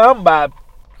 Usually I'm about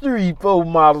 3-4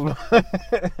 models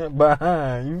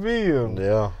behind. You feel?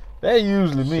 Yeah. That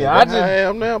usually me. Shit, I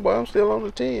am now, but I'm still on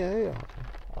the 10. Yeah.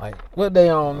 Like what they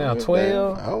on now?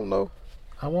 12? I don't know.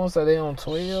 I want to say they on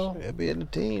 12. They'll be in the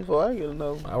teens before I get to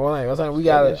know. I think we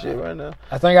got that shit right now.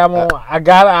 I think I'm on. I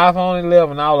got an iPhone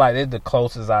 11. I was like, that's the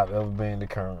closest I've ever been to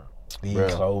current. The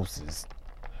closest.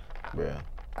 Bruh.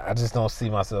 I just don't see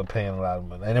myself paying a lot of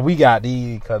money. And we got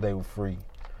these because they were free.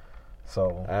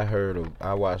 So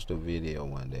I watched a video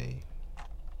one day,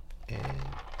 and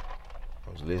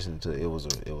I was listening to it was a.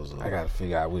 I gotta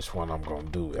figure out which one I'm gonna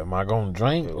do. Am I gonna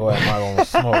drink or am I gonna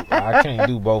smoke? I can't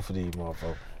do both of these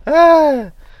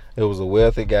motherfuckers. It was a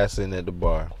wealthy guy sitting at the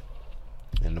bar,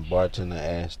 and the bartender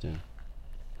asked him,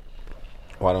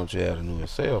 "Why don't you have a new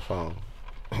cell phone?"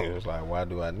 He was like, "Why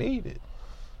do I need it?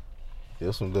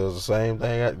 This one does the same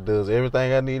thing. Does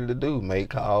everything I needed to do.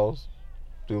 Make calls,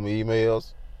 through my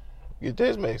emails, get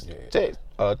text message, text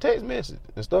message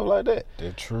and stuff like that.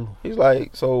 That's true. He's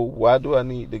like, so why do I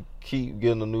need to keep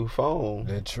getting a new phone?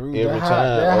 That's true. Every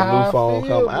time a new phone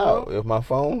come out, if my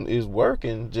phone is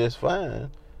working just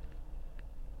fine.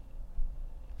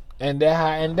 And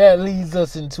that leads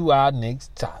us into our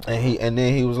next topic. And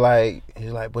then he was like,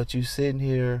 but you sitting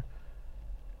here.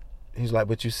 He's like,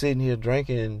 but you sitting here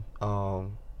drinking,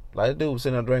 like the dude was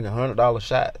sitting there drinking $100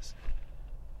 shots.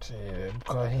 Yeah,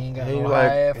 because he ain't got no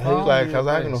high-ass phone. He's like, because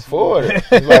I can afford it.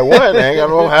 He's like, what? I ain't got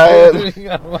no high-ass. He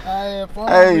got no high-ass phone.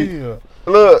 Hey,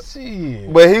 look.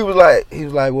 Shit. But he was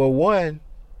like, well, one,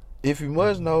 if you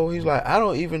must know, he's like, I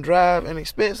don't even drive an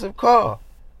expensive car.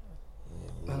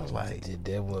 I was like,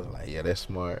 yeah, that's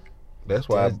smart. That's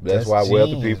why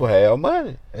wealthy people have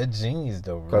money. That's genius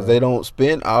though, bro. Because they don't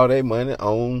spend all their money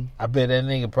on. I bet that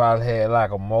nigga probably had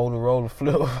like a Motorola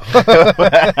flip.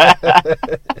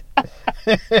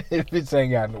 Bitch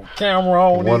ain't got no camera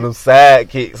on one of them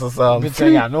sidekicks or something. Bitch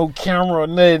ain't got no camera or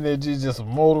nothing. It's just a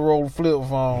Motorola flip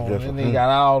phone. And they got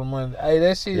all the money. Hey,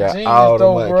 that shit genius all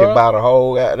though, the money. bro. Can buy the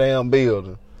whole goddamn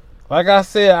building. Like I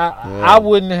said, I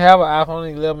wouldn't have an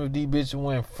iPhone 11 if these bitches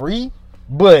went free.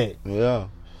 But yeah,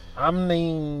 I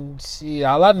mean, shit,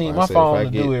 all I need my phone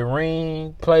to do is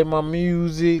ring, play my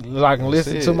music, I can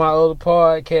listen to my other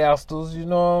podcasters, you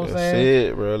know what I'm saying?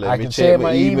 That's it, bro. Let me check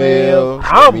my email.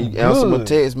 I'm good. Answer my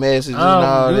text messages and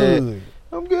all that.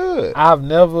 I'm good. I've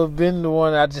never been the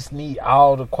one I just need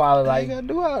all the quality. Like, you gotta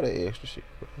do all that extra shit,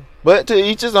 bro. But to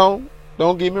each his own.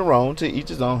 Don't get me wrong, to each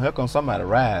his own. Here comes somebody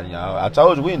riding, y'all. I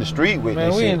told you we in the street with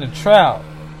this shit. Man, we in the trap.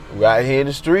 We out here in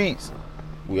the streets.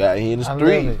 I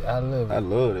love it. I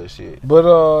love that shit. But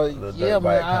yeah,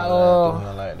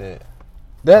 man, like that.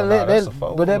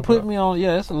 That put me on.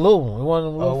 Yeah, it's a little one. One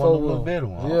of them little better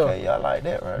one. Yeah. Okay, y'all like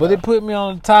that, right? But it put me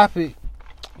on the topic,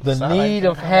 the need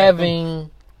of having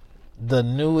the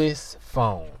newest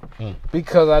phone.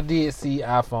 Because I did see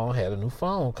iPhone had a new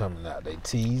phone coming out. They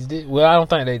teased it. Well, I don't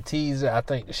think they teased it. I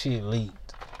think the shit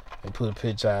leaked. They put a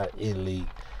picture out. It leaked.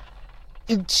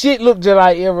 Shit looked just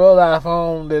like every other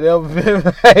iPhone that ever been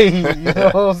made. You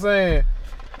know what I'm saying?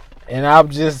 And I'm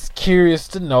just curious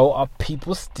to know, are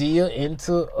people still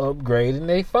into upgrading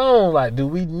their phone? Like, do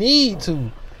we need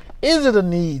to? Is it a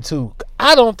need to?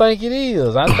 I don't think it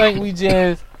is. I think we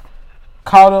just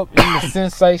caught up in the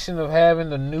sensation of having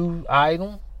the new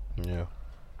item. Yeah.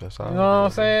 That's all. You know what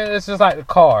I'm saying? It's just like the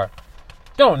car.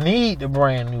 You don't need the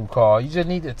brand new car. You just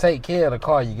need to take care of the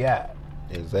car you got.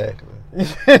 Exactly. You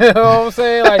know what I'm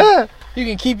saying? Like, you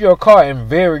can keep your car in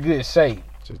very good shape.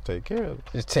 Just take care of it.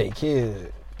 Just take care of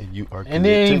it. And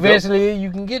then eventually you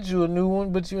can get you a new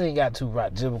one, but you ain't got to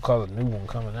right just because a new one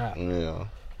coming out. Yeah.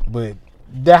 But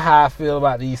that's how I feel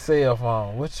about these cell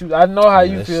phones. I know how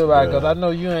you feel about it, because I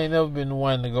know you ain't never been the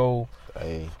one to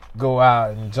go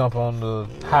out and jump on the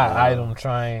hot item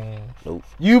train. Nope.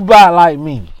 You buy like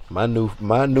me. My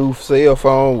new cell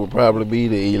phone would probably be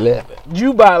the 11.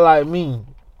 You buy like me.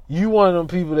 You one of them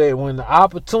people that when the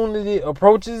opportunity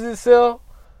approaches itself,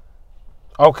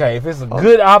 okay, if it's a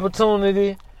good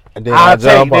opportunity, and then I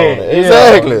jump on it.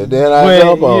 Exactly. Yeah. Then I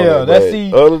jump on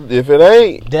it. If it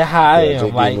ain't, that's how I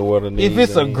am. Like, if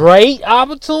it's a great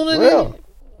opportunity,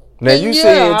 now you sit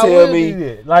and tell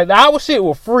me, like, our shit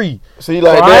was free. See,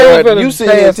 like that, right? You sit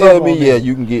and tell me,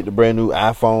 you can get the brand new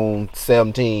iPhone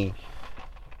 17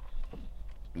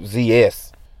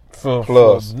 ZS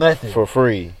Plus for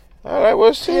free. All right,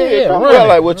 well, shit. I'm not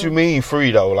like what you mean free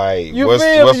though. Like,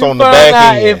 what's on the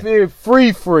back end? If it's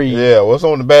free. Yeah, what's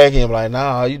on the back end? Like,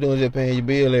 nah, all you doing is just paying your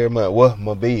bill every month. What's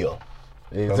my bill?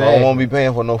 Exactly. I don't want to be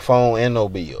paying for no phone and no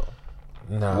bill.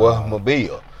 Nah. What's my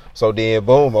bill? So then,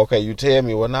 boom. Okay, you tell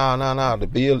me, well, nah.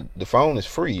 The phone is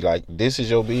free. Like, this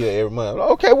is your bill every month.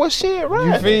 Okay, well, shit, right?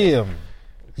 You feel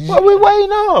me? What we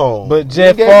waiting on? But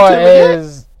just far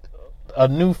as a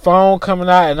new phone coming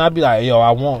out, and I'd be like, yo,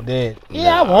 I want that.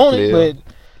 Yeah, I want it, but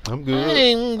I'm good. I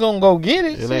ain't gonna go get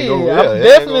it. I'm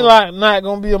definitely not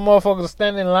gonna be a motherfucker to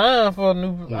stand in line for a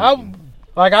new.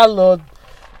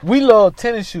 We love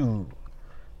tennis shoes,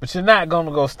 but you're not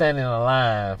gonna go stand in a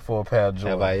line for a pair of Jordans.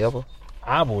 Have I ever?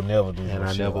 I will never do that. And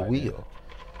I never will. That.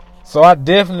 So I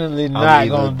definitely not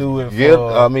gonna do it.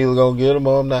 I'm either gonna get them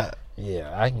or I'm not.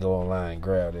 Yeah, I can go online and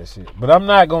grab that shit, but I'm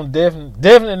not gonna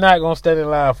definitely not gonna stand in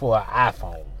line for an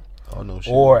iPhone. Oh no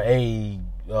shit. Or a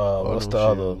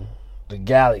the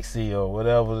Galaxy or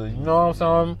whatever. You know what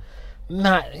I'm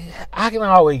saying? I can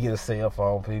always get a cell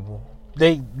phone, people.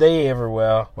 They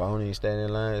everywhere. Why don't even stand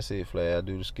in line and Six Flags? I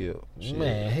do the skip. Shit.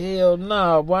 Man, hell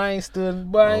no. Boy, I ain't stood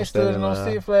in no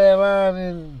Six Flags line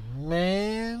and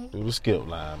man. Do the skip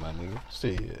line, my nigga.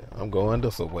 Shit, I'm going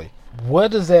this way.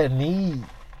 What does that need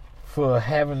for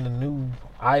having the new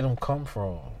item come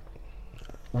from?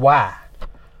 Why?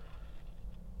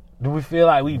 Do we feel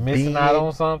like we missing out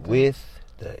on something? With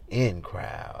the in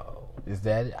crowd. Is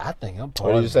that it? I think I'm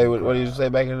part What did you say? What did you say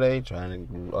back in the day? Trying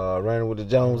to run with the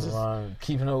Joneses.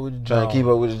 Keeping up with the Joneses. Trying to keep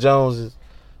up with the Joneses.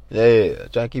 Yeah,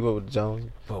 trying to keep up with the Joneses.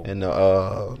 Oh. And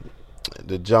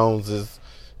the Joneses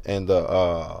and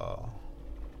the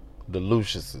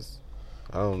Luciuses.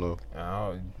 I don't know.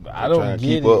 I don't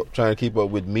get it. Trying to keep up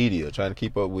with media. Trying to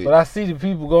keep up with. But I see the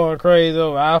people going crazy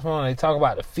over iPhone. They talk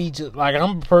about the features. Like,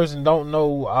 I'm a person don't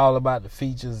know all about the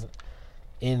features.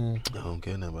 I don't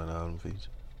care nothing about all them features.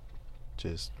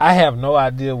 I have no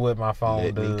idea what my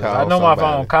phone does. I know my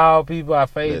phone call people. I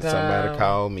FaceTime. Let somebody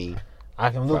call me. I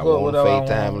can look up whatever I want.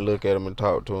 FaceTime and look at them and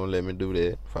talk to them. Let me do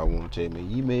that. If I want to check my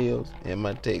emails and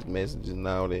my text messages and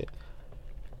all that.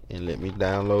 And let me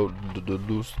download the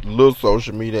little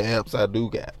social media apps I do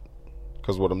got.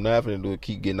 Because what I'm not going to do is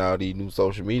keep getting all these new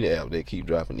social media apps that keep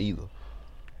dropping either.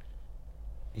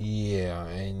 Yeah,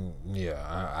 and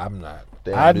I'm not.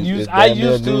 I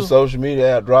used to social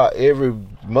media app drop every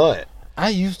month. I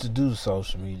used to do the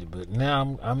social media, but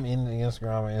now I'm in the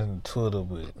Instagram and Twitter.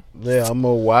 But yeah, I'm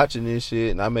more watching this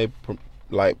shit, and I may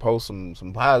like post some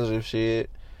positive shit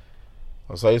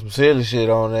or say some silly shit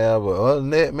on there. But other than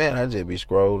that, man, I just be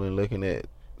scrolling, looking at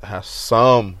how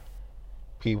some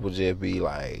people just be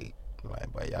like,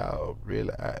 but y'all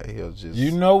really out here just.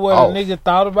 You know what a nigga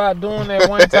thought about doing at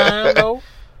one time though?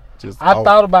 I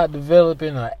thought about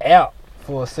developing an app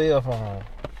for a cell phone.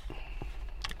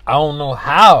 I don't know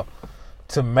how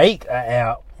to make an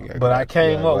app, but I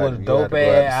came up with a dope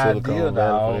ass idea,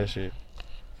 dog.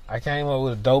 I came up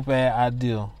with a dope ass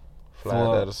idea. Fly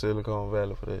out of Silicon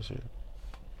Valley for that shit.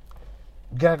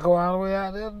 You gotta go all the way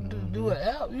out there to do an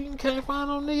app. You can't find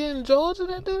no nigga in Georgia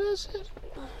that do that shit.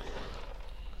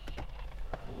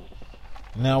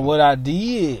 Now, what I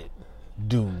did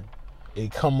do is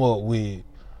come up with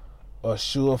a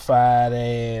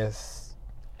surefire ass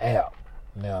app.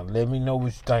 Now, let me know what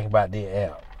you think about that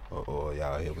app. Oh,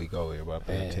 y'all, here we go. Everybody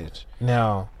pay attention.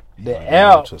 Now, the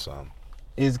app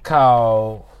is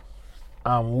called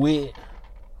I'm With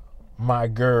My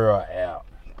Girl app.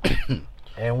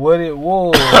 And what it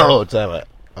was... Oh, tell it.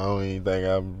 I don't even think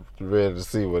I'm ready to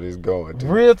see what it's going to.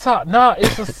 Real talk. No,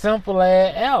 it's a simple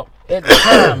ass app. At the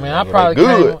time, man,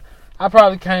 I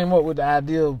probably came up with the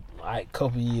idea like a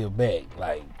couple years back.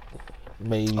 Like,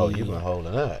 maybe... Oh, you been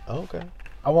holding that. Okay.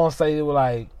 I won't say it was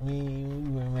like we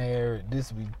been married.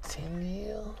 This will be 10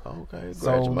 years. Okay,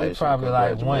 so it's probably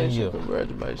like 1 year.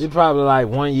 Congratulations. It's probably like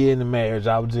 1 year in the marriage.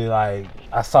 I was just like,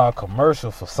 I saw a commercial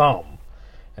for something,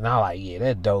 and I was like, yeah,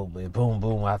 that's dope. But boom,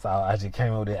 boom, I just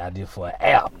came up with that idea for an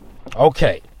app.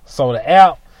 Okay, so the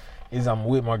app is I'm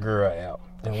With My Girl app,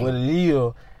 and what it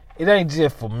is. It ain't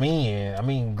just for men. I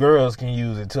mean, girls can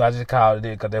use it too. I just called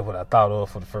it because that's what I thought of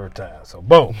for the first time. So,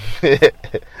 boom.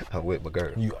 I'm with my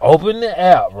girl. You open the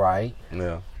app, right?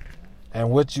 Yeah. And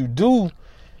what you do,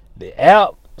 the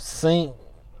app sync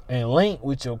and link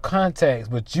with your contacts,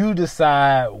 but you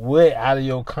decide what out of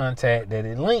your contact that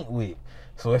it link with.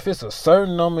 So, if it's a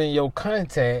certain number in your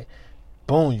contact,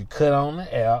 boom, you cut on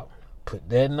the app, put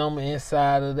that number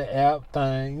inside of the app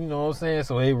thing. You know what I'm saying?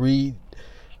 So, it read.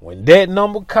 When that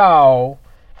number call,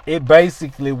 it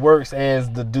basically works as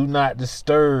the do not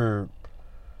disturb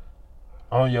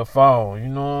on your phone. You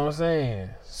know what I'm saying?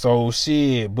 So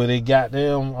shit, but it got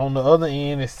them on the other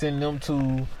end. It send them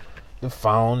to the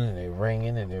phone, and they're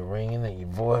ringing, and your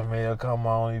voicemail come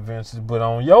on eventually. But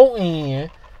on your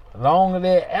end, longer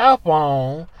that app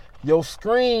on your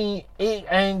screen, it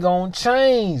ain't gonna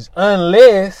change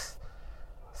unless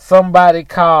somebody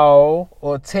call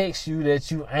or text you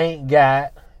that you ain't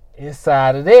got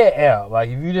inside of that app. Like,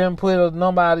 if you didn't put a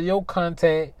number out of your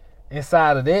contact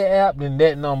inside of that app, then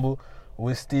that number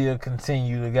will still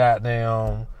continue to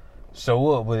goddamn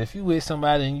show up. But if you with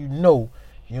somebody and you know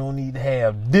you don't need to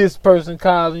have this person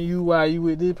calling you while you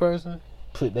with this person,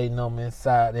 put their number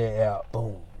inside that app.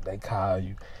 Boom, they call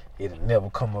you. It'll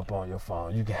never come up on your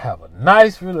phone. You can have a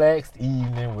nice, relaxed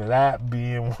evening without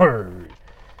being worried.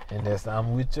 And that's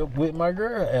I'm With My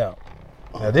Girl app.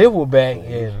 Now, they were back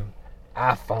in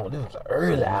iPhone. This was an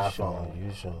early iPhone.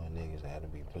 You showing niggas how to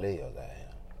be players out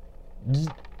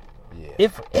here. Yeah.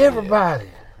 If for everybody.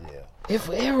 Yeah. If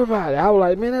for everybody. I was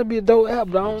like, man, that'd be a dope app,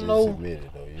 but I don't know. Just admit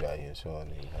it, though. You out here showing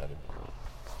niggas how to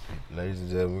be. Ladies and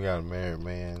gentlemen, we got a married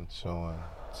man showing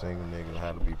single niggas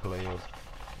how to be players.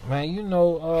 Man, you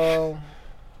know,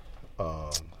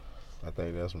 I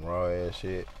think that's some raw ass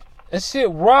shit. That shit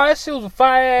raw. That shit was a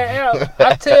fire ass app.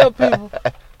 I tell people,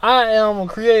 I am a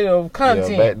creator of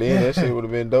content. Yeah, back then that shit would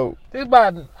have been dope.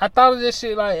 I thought of this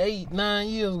shit like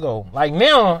 8-9 years ago. Like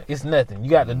now, it's nothing. You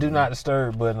got the do not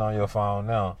disturb button on your phone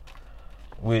now,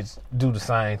 which do the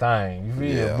same thing. You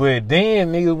feel? Yeah. But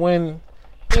then nigga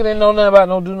didn't know nothing about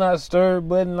no do not disturb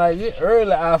button like this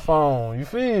early iPhone. You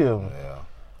feel? Yeah.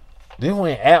 Then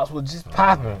when apps was just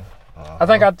popping. I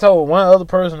think I told one other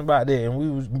person about that, and we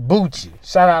was Boochie.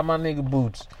 Shout out my nigga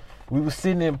Boochie. We was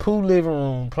sitting in Pooh living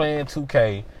room playing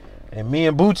 2K, and me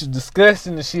and Boochie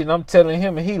discussing the shit, and I'm telling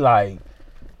him, and he like,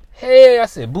 hey, I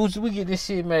said, Boochie, we get this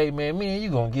shit made, man. Me and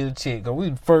you gonna get a check, cause we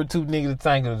the first two niggas to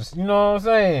think of this. You know what I'm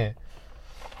saying?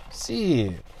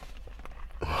 Shit.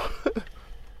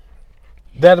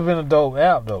 That'd have been a dope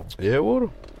app, though. Yeah, it would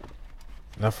have.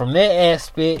 Now, from that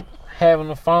aspect, having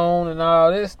a phone and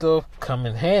all that stuff come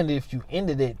in handy if you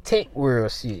into that tech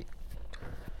world shit.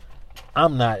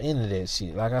 I'm not into that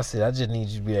shit. Like I said, I just need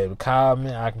you to be able to call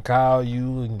me. I can call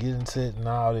you and get into it and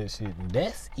all that shit. And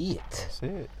that's it. That's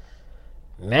it.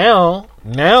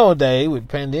 Nowadays, with the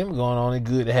pandemic going on, it's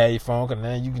good to have your phone, because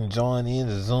now you can join in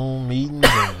the Zoom meetings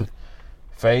and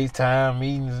FaceTime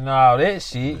meetings and all that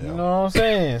shit. Yeah. You know what I'm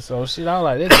saying? So shit, I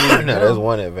like that. That's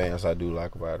one advance I do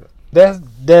like about it. That's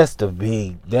the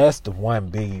one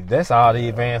big. That's all the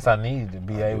advance I needed to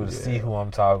be able to see who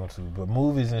I'm talking to. But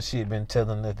movies and shit been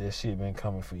telling that shit been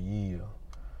coming for years.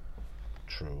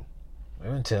 True.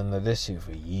 They've been telling that shit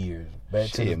for years. The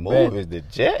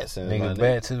Jetsons. Nigga,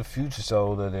 Back to the Future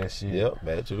showed her that shit. Yep,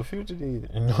 Back to the Future did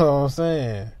it. You know what I'm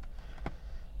saying?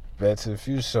 Back to the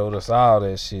Future showed us all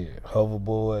that shit.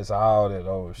 Hoverboards, all that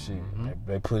old shit. Mm-hmm.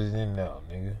 They put it in there,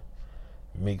 nigga.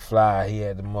 McFly, he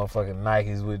had the motherfucking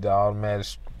Nikes with the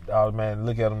automatic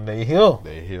look at them, they heal.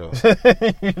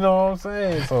 You know what I'm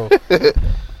saying? So,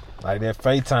 like that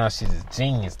FaceTime shit is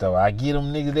genius, though. I get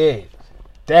them niggas that.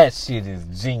 That shit is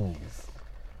genius.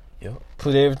 Yep.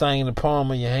 Put everything in the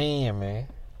palm of your hand, man.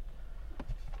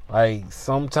 Like,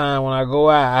 sometime when I go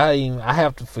out, I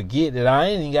have to forget that I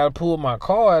ain't even got to pull my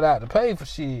card out to pay for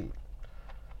shit.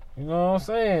 You know what I'm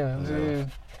saying? Yeah.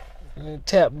 And then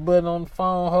tap the button on the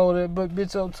phone, hold that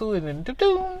bitch up to it, and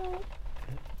doo-doo.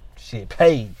 Shit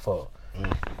paid for.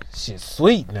 Shit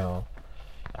sweet now.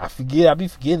 I be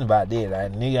forgetting about that.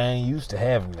 That nigga ain't used to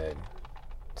having that.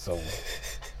 So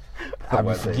I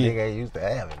be forgetting. Nigga ain't used to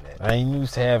having that. I ain't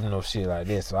used to having no shit like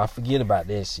that, so I forget about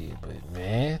that shit. But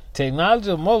man,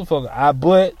 technology a motherfucker.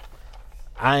 But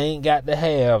I ain't got to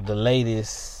have the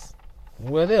latest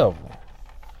whatever.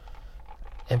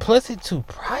 And plus, it's too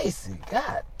pricey.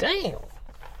 God damn.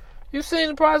 You seen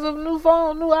the price of a new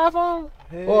iPhone?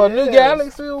 Hell or a new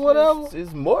Galaxy or whatever?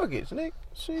 It's mortgage, nigga.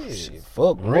 Shit.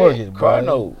 Fuck mortgage, car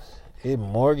notes. It's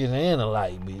mortgage and a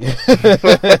light bill.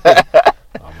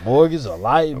 A mortgage, a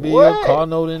light bill, car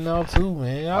note in there too,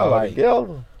 man. I like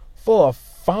together. For a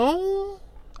phone,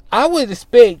 I would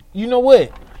expect, you know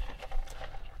what?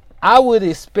 I would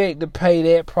expect to pay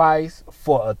that price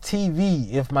for a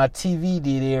TV if my TV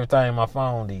did everything my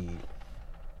phone did.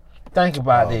 Think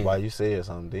about that. Why you said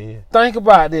something then? Think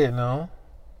about that, no?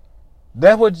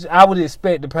 That's what I would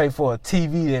expect to pay for a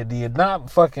TV that did, not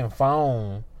fucking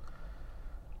phone.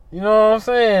 You know what I'm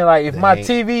saying? Like, if my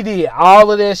TV did all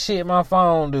of that shit my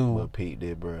phone do, what Pete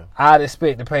did, bro, I'd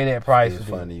expect to pay that price. It's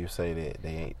funny you say that. They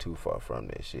ain't too far from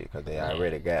that shit, because they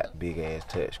already got big-ass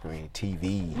touchscreen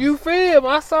TVs. You feel me?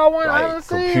 I saw one. I didn't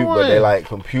see one. But they like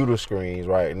computer screens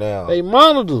right now. They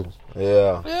monitors.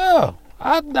 Yeah. Yeah.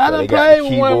 I done played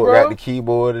with one, bro. Got the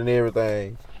keyboard and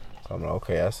everything. So I'm like,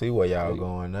 okay, I see where y'all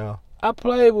going now. I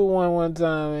played with one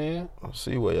time, man. I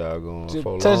see where y'all going. Just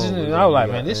touching it, and I was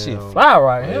like, man, this shit fly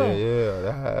right here. Yeah.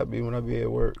 That's how I be when I be at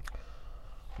work.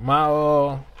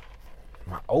 My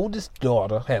oldest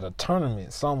daughter had a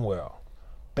tournament somewhere,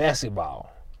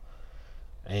 basketball,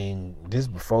 and this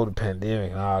before the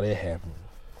pandemic and all that happened.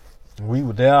 We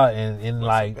were there in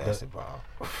like basketball.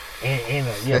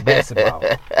 Basketball.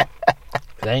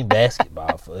 It ain't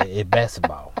basketball. It's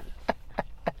basketball.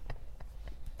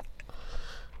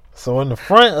 So in the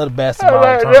front of the basketball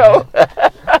tournament,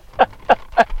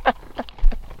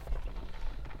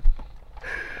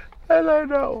 I don't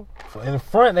know. In the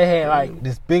front they had like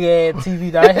this big ass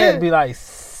TV that had to be like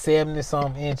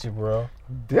 70-something inches, bro.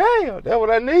 Damn, that's what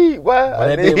I need.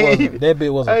 Why? That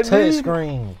bit was a touch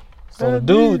screen. So the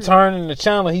dude turning the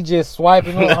channel, he just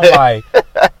swiping on.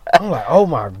 I'm like, oh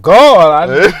my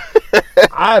god,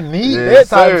 I need that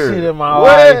type of shit in my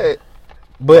life.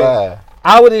 But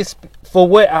I would expect, for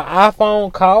what an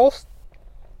iPhone costs,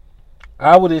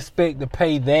 I would expect to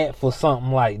pay that for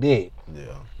something like that.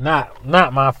 Yeah.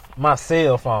 Not my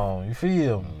cell phone. You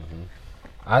feel me?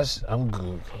 Mm-hmm. I'm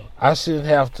good. I shouldn't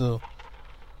have to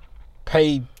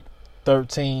pay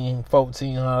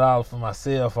 $1,400 for my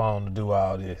cell phone to do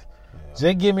all this. Yeah.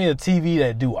 Just give me a TV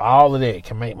that do all of that.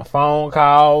 Can make my phone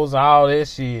calls, all that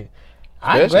shit.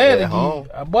 I'm glad to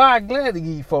give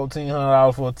you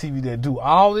 $1,400 for a TV that do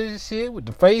all this shit with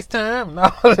the FaceTime and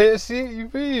all that shit. You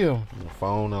feel me? The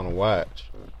phone and a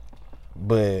watch.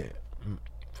 But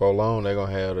for long they're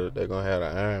gonna have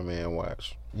the Iron Man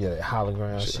watch. Yeah, that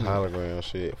hologram shit. Hologram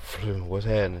shit. What's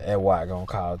happening? That watch gonna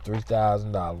cost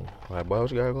 $3,000. Like, boy, what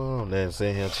you got going on? Then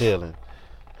sitting here chilling.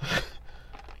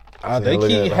 They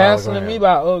keep hassling me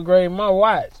about upgrading my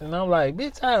watch, and I'm like,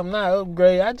 bitch, I'm not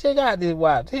upgrading. I just got this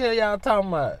watch. The hell y'all talking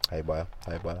about? Hey, boy.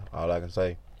 All I can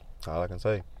say.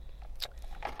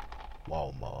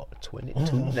 Walmart,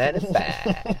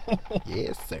 $22.95.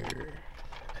 Yes, sir.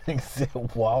 He said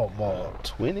Walmart,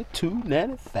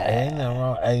 $22.95. Ain't nothing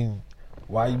wrong. Hey,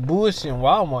 why you bullshitting?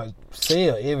 Walmart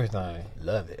sell everything.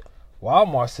 Love it.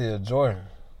 Walmart sell Jordan.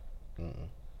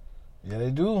 Yeah,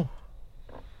 they do.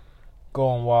 Go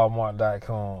on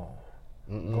Walmart.com.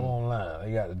 Go online.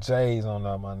 They got the J's on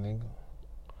there, my nigga.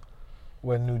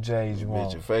 What new J's you want?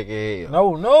 Bitch, you fake as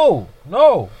No.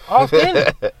 hell.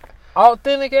 Authentic.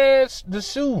 Authentic ass the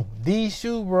shoe. The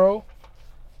shoe, bro.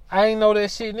 I ain't know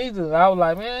that shit neither. I was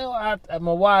like, man,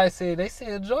 my wife said, they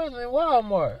said Jordan in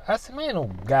Walmart. I said, man, no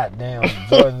goddamn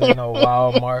Jordan in no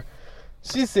Walmart.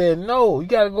 She said, no, you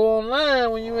got to go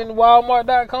online when you in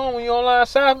Walmart.com, when you online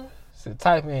shopping. I said,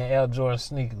 type in Air Jordan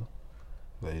sneaker.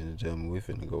 Ladies and gentlemen, we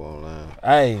finna go online.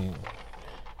 Hey,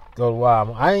 go to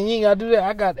Walmart. You ain't got to do that.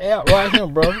 I got the app right here,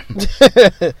 bro.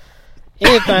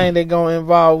 Anything that gonna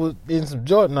involve in some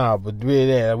Jordan now, but with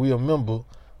that, we a member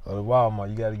of the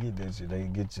Walmart. You gotta get that shit. They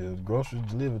can get your groceries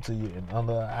delivered to you in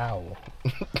under an hour.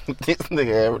 This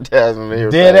nigga advertising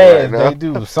everything. Dead ass, right,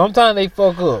 they do. Sometimes they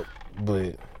fuck up,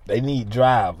 but they need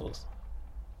drivers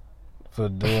for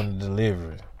doing the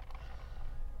delivery.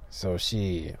 So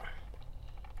shit,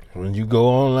 when you go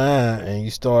online and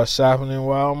you start shopping in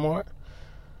Walmart,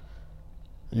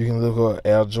 you can look up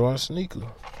Air Jordan sneaker.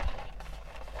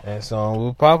 And some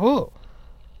will pop up.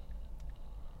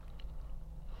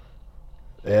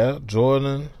 Air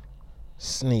Jordan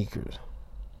sneakers.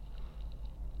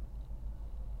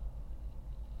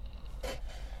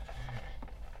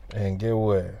 And get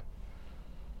what?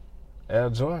 Air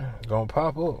Jordan gonna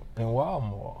pop up in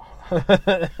Walmart.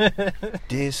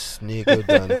 This nigga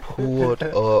done pulled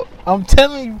up. I'm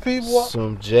telling you, people.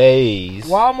 Some J's.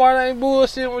 Walmart ain't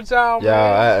bullshitting with y'all, man.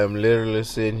 I am literally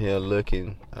sitting here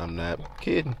looking. I'm not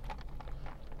kidding.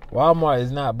 Walmart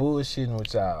is not bullshitting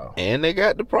with y'all. And they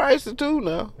got the prices too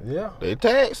now. Yeah. They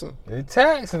taxing.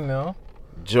 Them.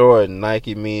 Jordan,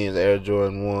 Nike men's Air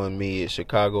Jordan 1 mid,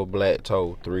 Chicago black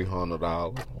toe,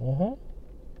 $300.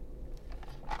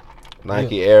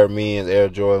 Nike Air men's Air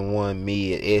Jordan 1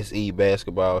 mid, SE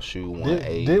basketball shoe,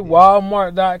 $180. Did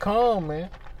Walmart.com,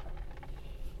 man.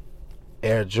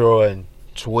 Air Jordan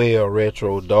 12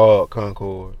 retro dog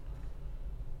Concord,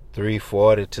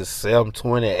 $340 to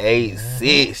 $728,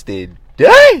 $60.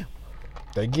 Damn.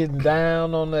 They getting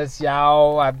down on us,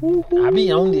 y'all. I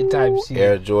be on that type of shit.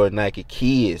 Air Jordan Nike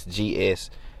Kids GS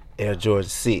Air Jordan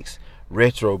 6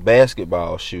 retro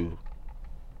basketball shoe,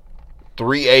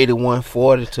 $380,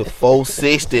 $140 to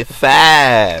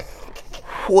 $465.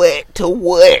 What to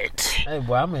what? Hey,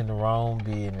 boy, I'm in the wrong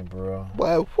business, bro.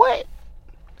 Boy, what?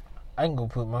 I can go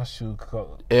put my shoe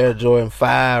color. Air Jordan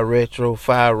 5 retro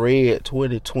 5 red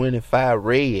 2025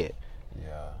 red.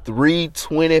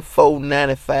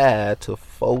 $324.95 to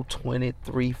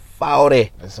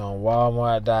 $423.40. It's on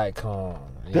Walmart.com.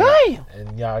 Damn.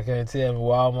 And y'all can't tell me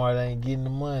Walmart ain't getting the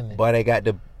money. But they got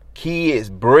the kids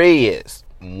breads,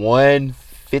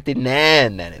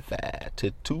 $159.95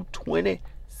 to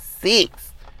 $226.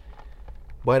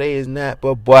 But it is not.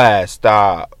 But boy,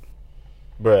 stop,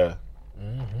 bruh.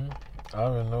 I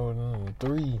don't know them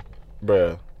 3,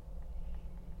 bruh.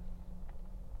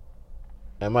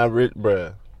 Am I rich,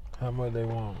 bruh? How much they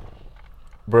want?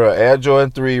 Bruh, Air Jordan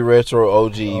 3 Retro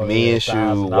OG men's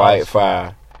shoe, white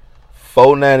fire,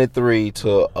 $493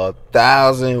 to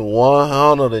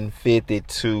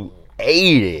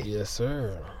 $1,152.80. Yes,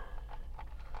 sir.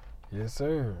 Yes,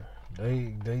 sir.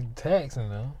 They taxing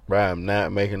them. Bruh, I'm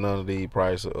not making none of these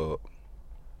prices up.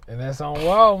 And that's on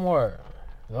Walmart.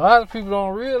 A lot of people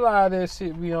don't realize that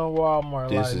shit be on Walmart.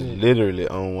 This is literally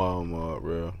on Walmart,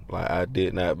 bro. Like, I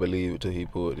did not believe it till he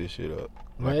pulled this shit up.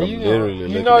 Like, man, I'm literally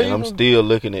looking at it. I'm still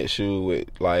looking at shoe with,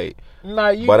 like,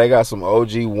 but they got some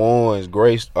OG ones,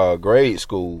 grade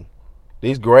school.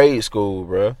 These grade school,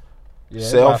 bro. Yeah,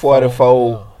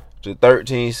 744 to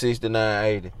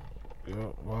 $13.69.80.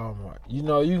 Walmart. You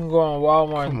know, you can go on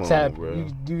Walmart and tap.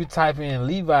 You can type in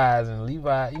Levi's and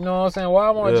Levi. You know what I'm saying?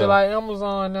 Walmart just like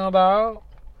Amazon now, dog.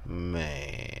 Man,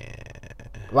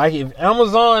 like if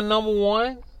Amazon number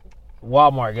 1,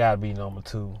 Walmart gotta be number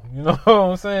 2. You know what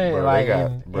I'm saying? Bro, like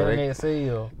internet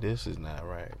sale. This is not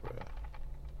right, bro.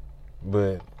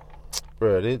 But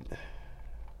they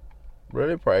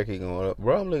probably keep going up.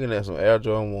 Bro, I'm looking at some Air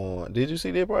Jordan 1. Did you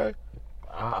see that price?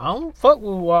 I don't fuck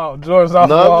with Jordans off.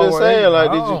 No, I'm just saying,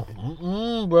 like, did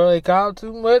you? Bro, they call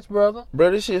too much, brother.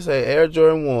 Bro, this shit say Air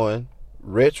Jordan 1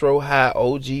 Retro High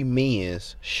OG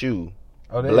men's shoe.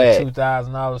 Oh, that's black.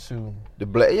 $2,000 shoe. The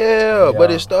black, yeah,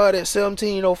 but it started at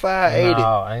 $17.05.80.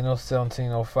 No, ain't no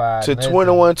 $17.05 to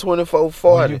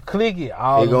 $21.24.40. When you click it,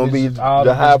 all it's gonna be the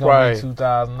high price.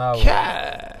 $2,000.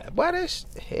 God, why that's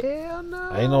hell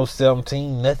no. Ain't no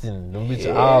 17 nothing. Them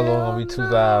bitches all gonna be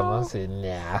 2,000. I said,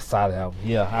 nah, I saw that one.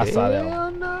 Yeah, I saw that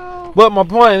one. No. But my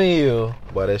point is,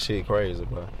 boy, that shit crazy,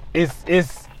 bro. It's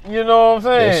you know what I'm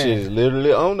saying? That shit is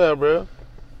literally on there, bro.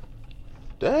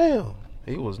 Damn,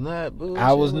 he was not bullshitting.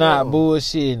 I was not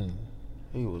bullshitting.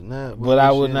 He was not bullshitting. But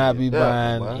I would not be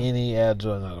buying any Air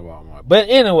Jordan out of Walmart. But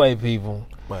anyway, people.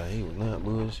 But he was not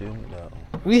bullshitting. No.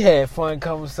 We had fun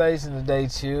conversation today,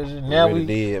 children. Now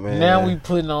we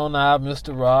putting on our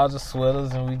Mr. Rogers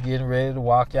sweaters and we getting ready to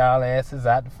walk y'all asses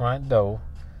out the front door.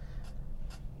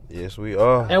 Yes, we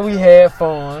are. And we had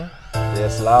fun.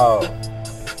 Yes, Lord.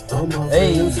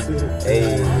 Hey.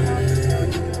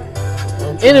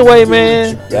 Anyway,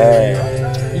 man.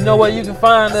 Yeah. You know where you can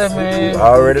find us, man. I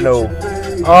already know.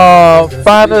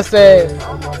 Find us at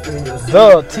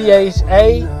the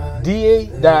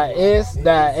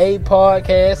THADA.S.A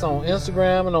podcast on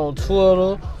Instagram and on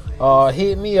Twitter.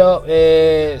 Hit me up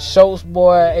at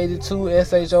ShoatsBoy82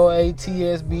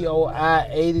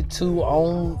 SHOATSBOI82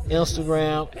 on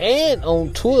Instagram and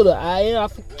on Twitter. I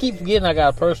keep forgetting I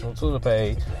got a personal Twitter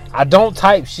page. I don't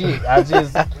type shit. I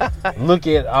just look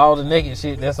at all the naked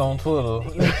shit that's on Twitter.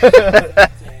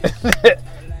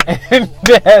 And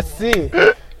that's it.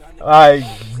 Like,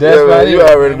 that's right. You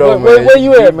already know, man. Where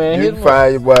you at, man? You can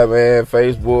find your boy, man.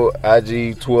 Facebook,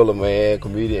 IG, Twitter, man.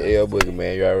 Comedian L Boogie,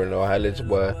 man. You already know how to let your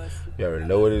boy. You already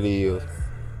know what it is.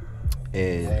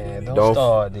 And man, don't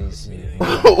start this shit.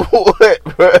 What,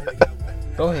 bro?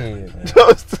 Go ahead, man.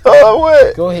 Don't start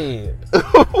what? Go ahead.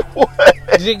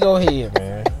 What? Just go ahead,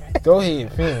 man. Go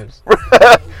ahead, finish.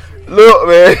 Look,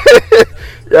 man.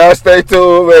 Y'all stay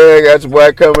tuned, man. Got your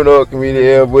boy coming up,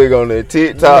 Comedian L Boogie on the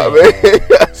TikTok, man.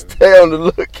 Stay on the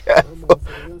lookout.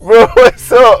 Bro,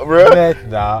 what's up, bro?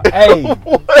 Nah. Hey,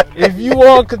 if you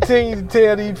want to continue to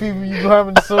tell these people you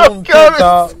coming soon,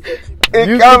 TikTok,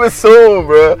 it's coming soon,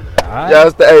 bro.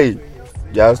 Right.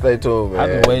 Y'all stay tuned, man. I've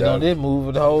been waiting on this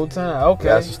move the whole time. Okay.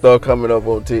 Got some stuff coming up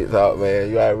on TikTok, man.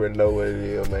 You already know what it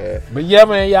is, man. But yeah,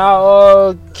 man,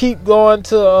 y'all keep going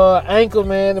to Anchor,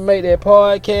 man, to make that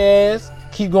podcast.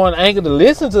 Keep going to Anchor to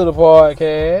listen to the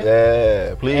podcast.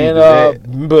 Yeah, please.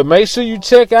 And but make sure you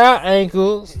check out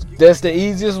Anchor. That's the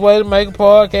easiest way to make a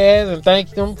podcast. And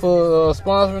thank them for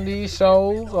sponsoring these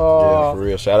shows. Yeah, for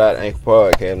real. Shout out to Anchor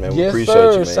Podcast, man. We appreciate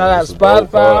you, man. Shout out to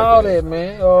Spotify, all that,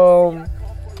 man.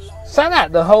 Shout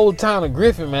out the whole town of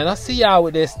Griffin, man. I see y'all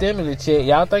with that stimulus check.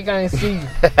 Y'all think I ain't see you?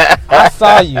 I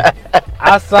saw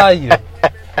you.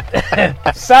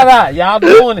 Shout out, y'all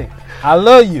doing it. I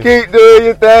love you. Keep doing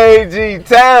your thing,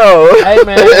 G-Town. Hey,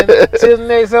 man. Till the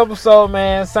next episode,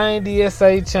 man. Same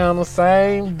DSA channel.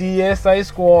 Same DSA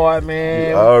squad, man.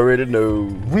 You already know.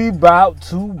 We about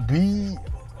to be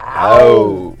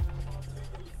out.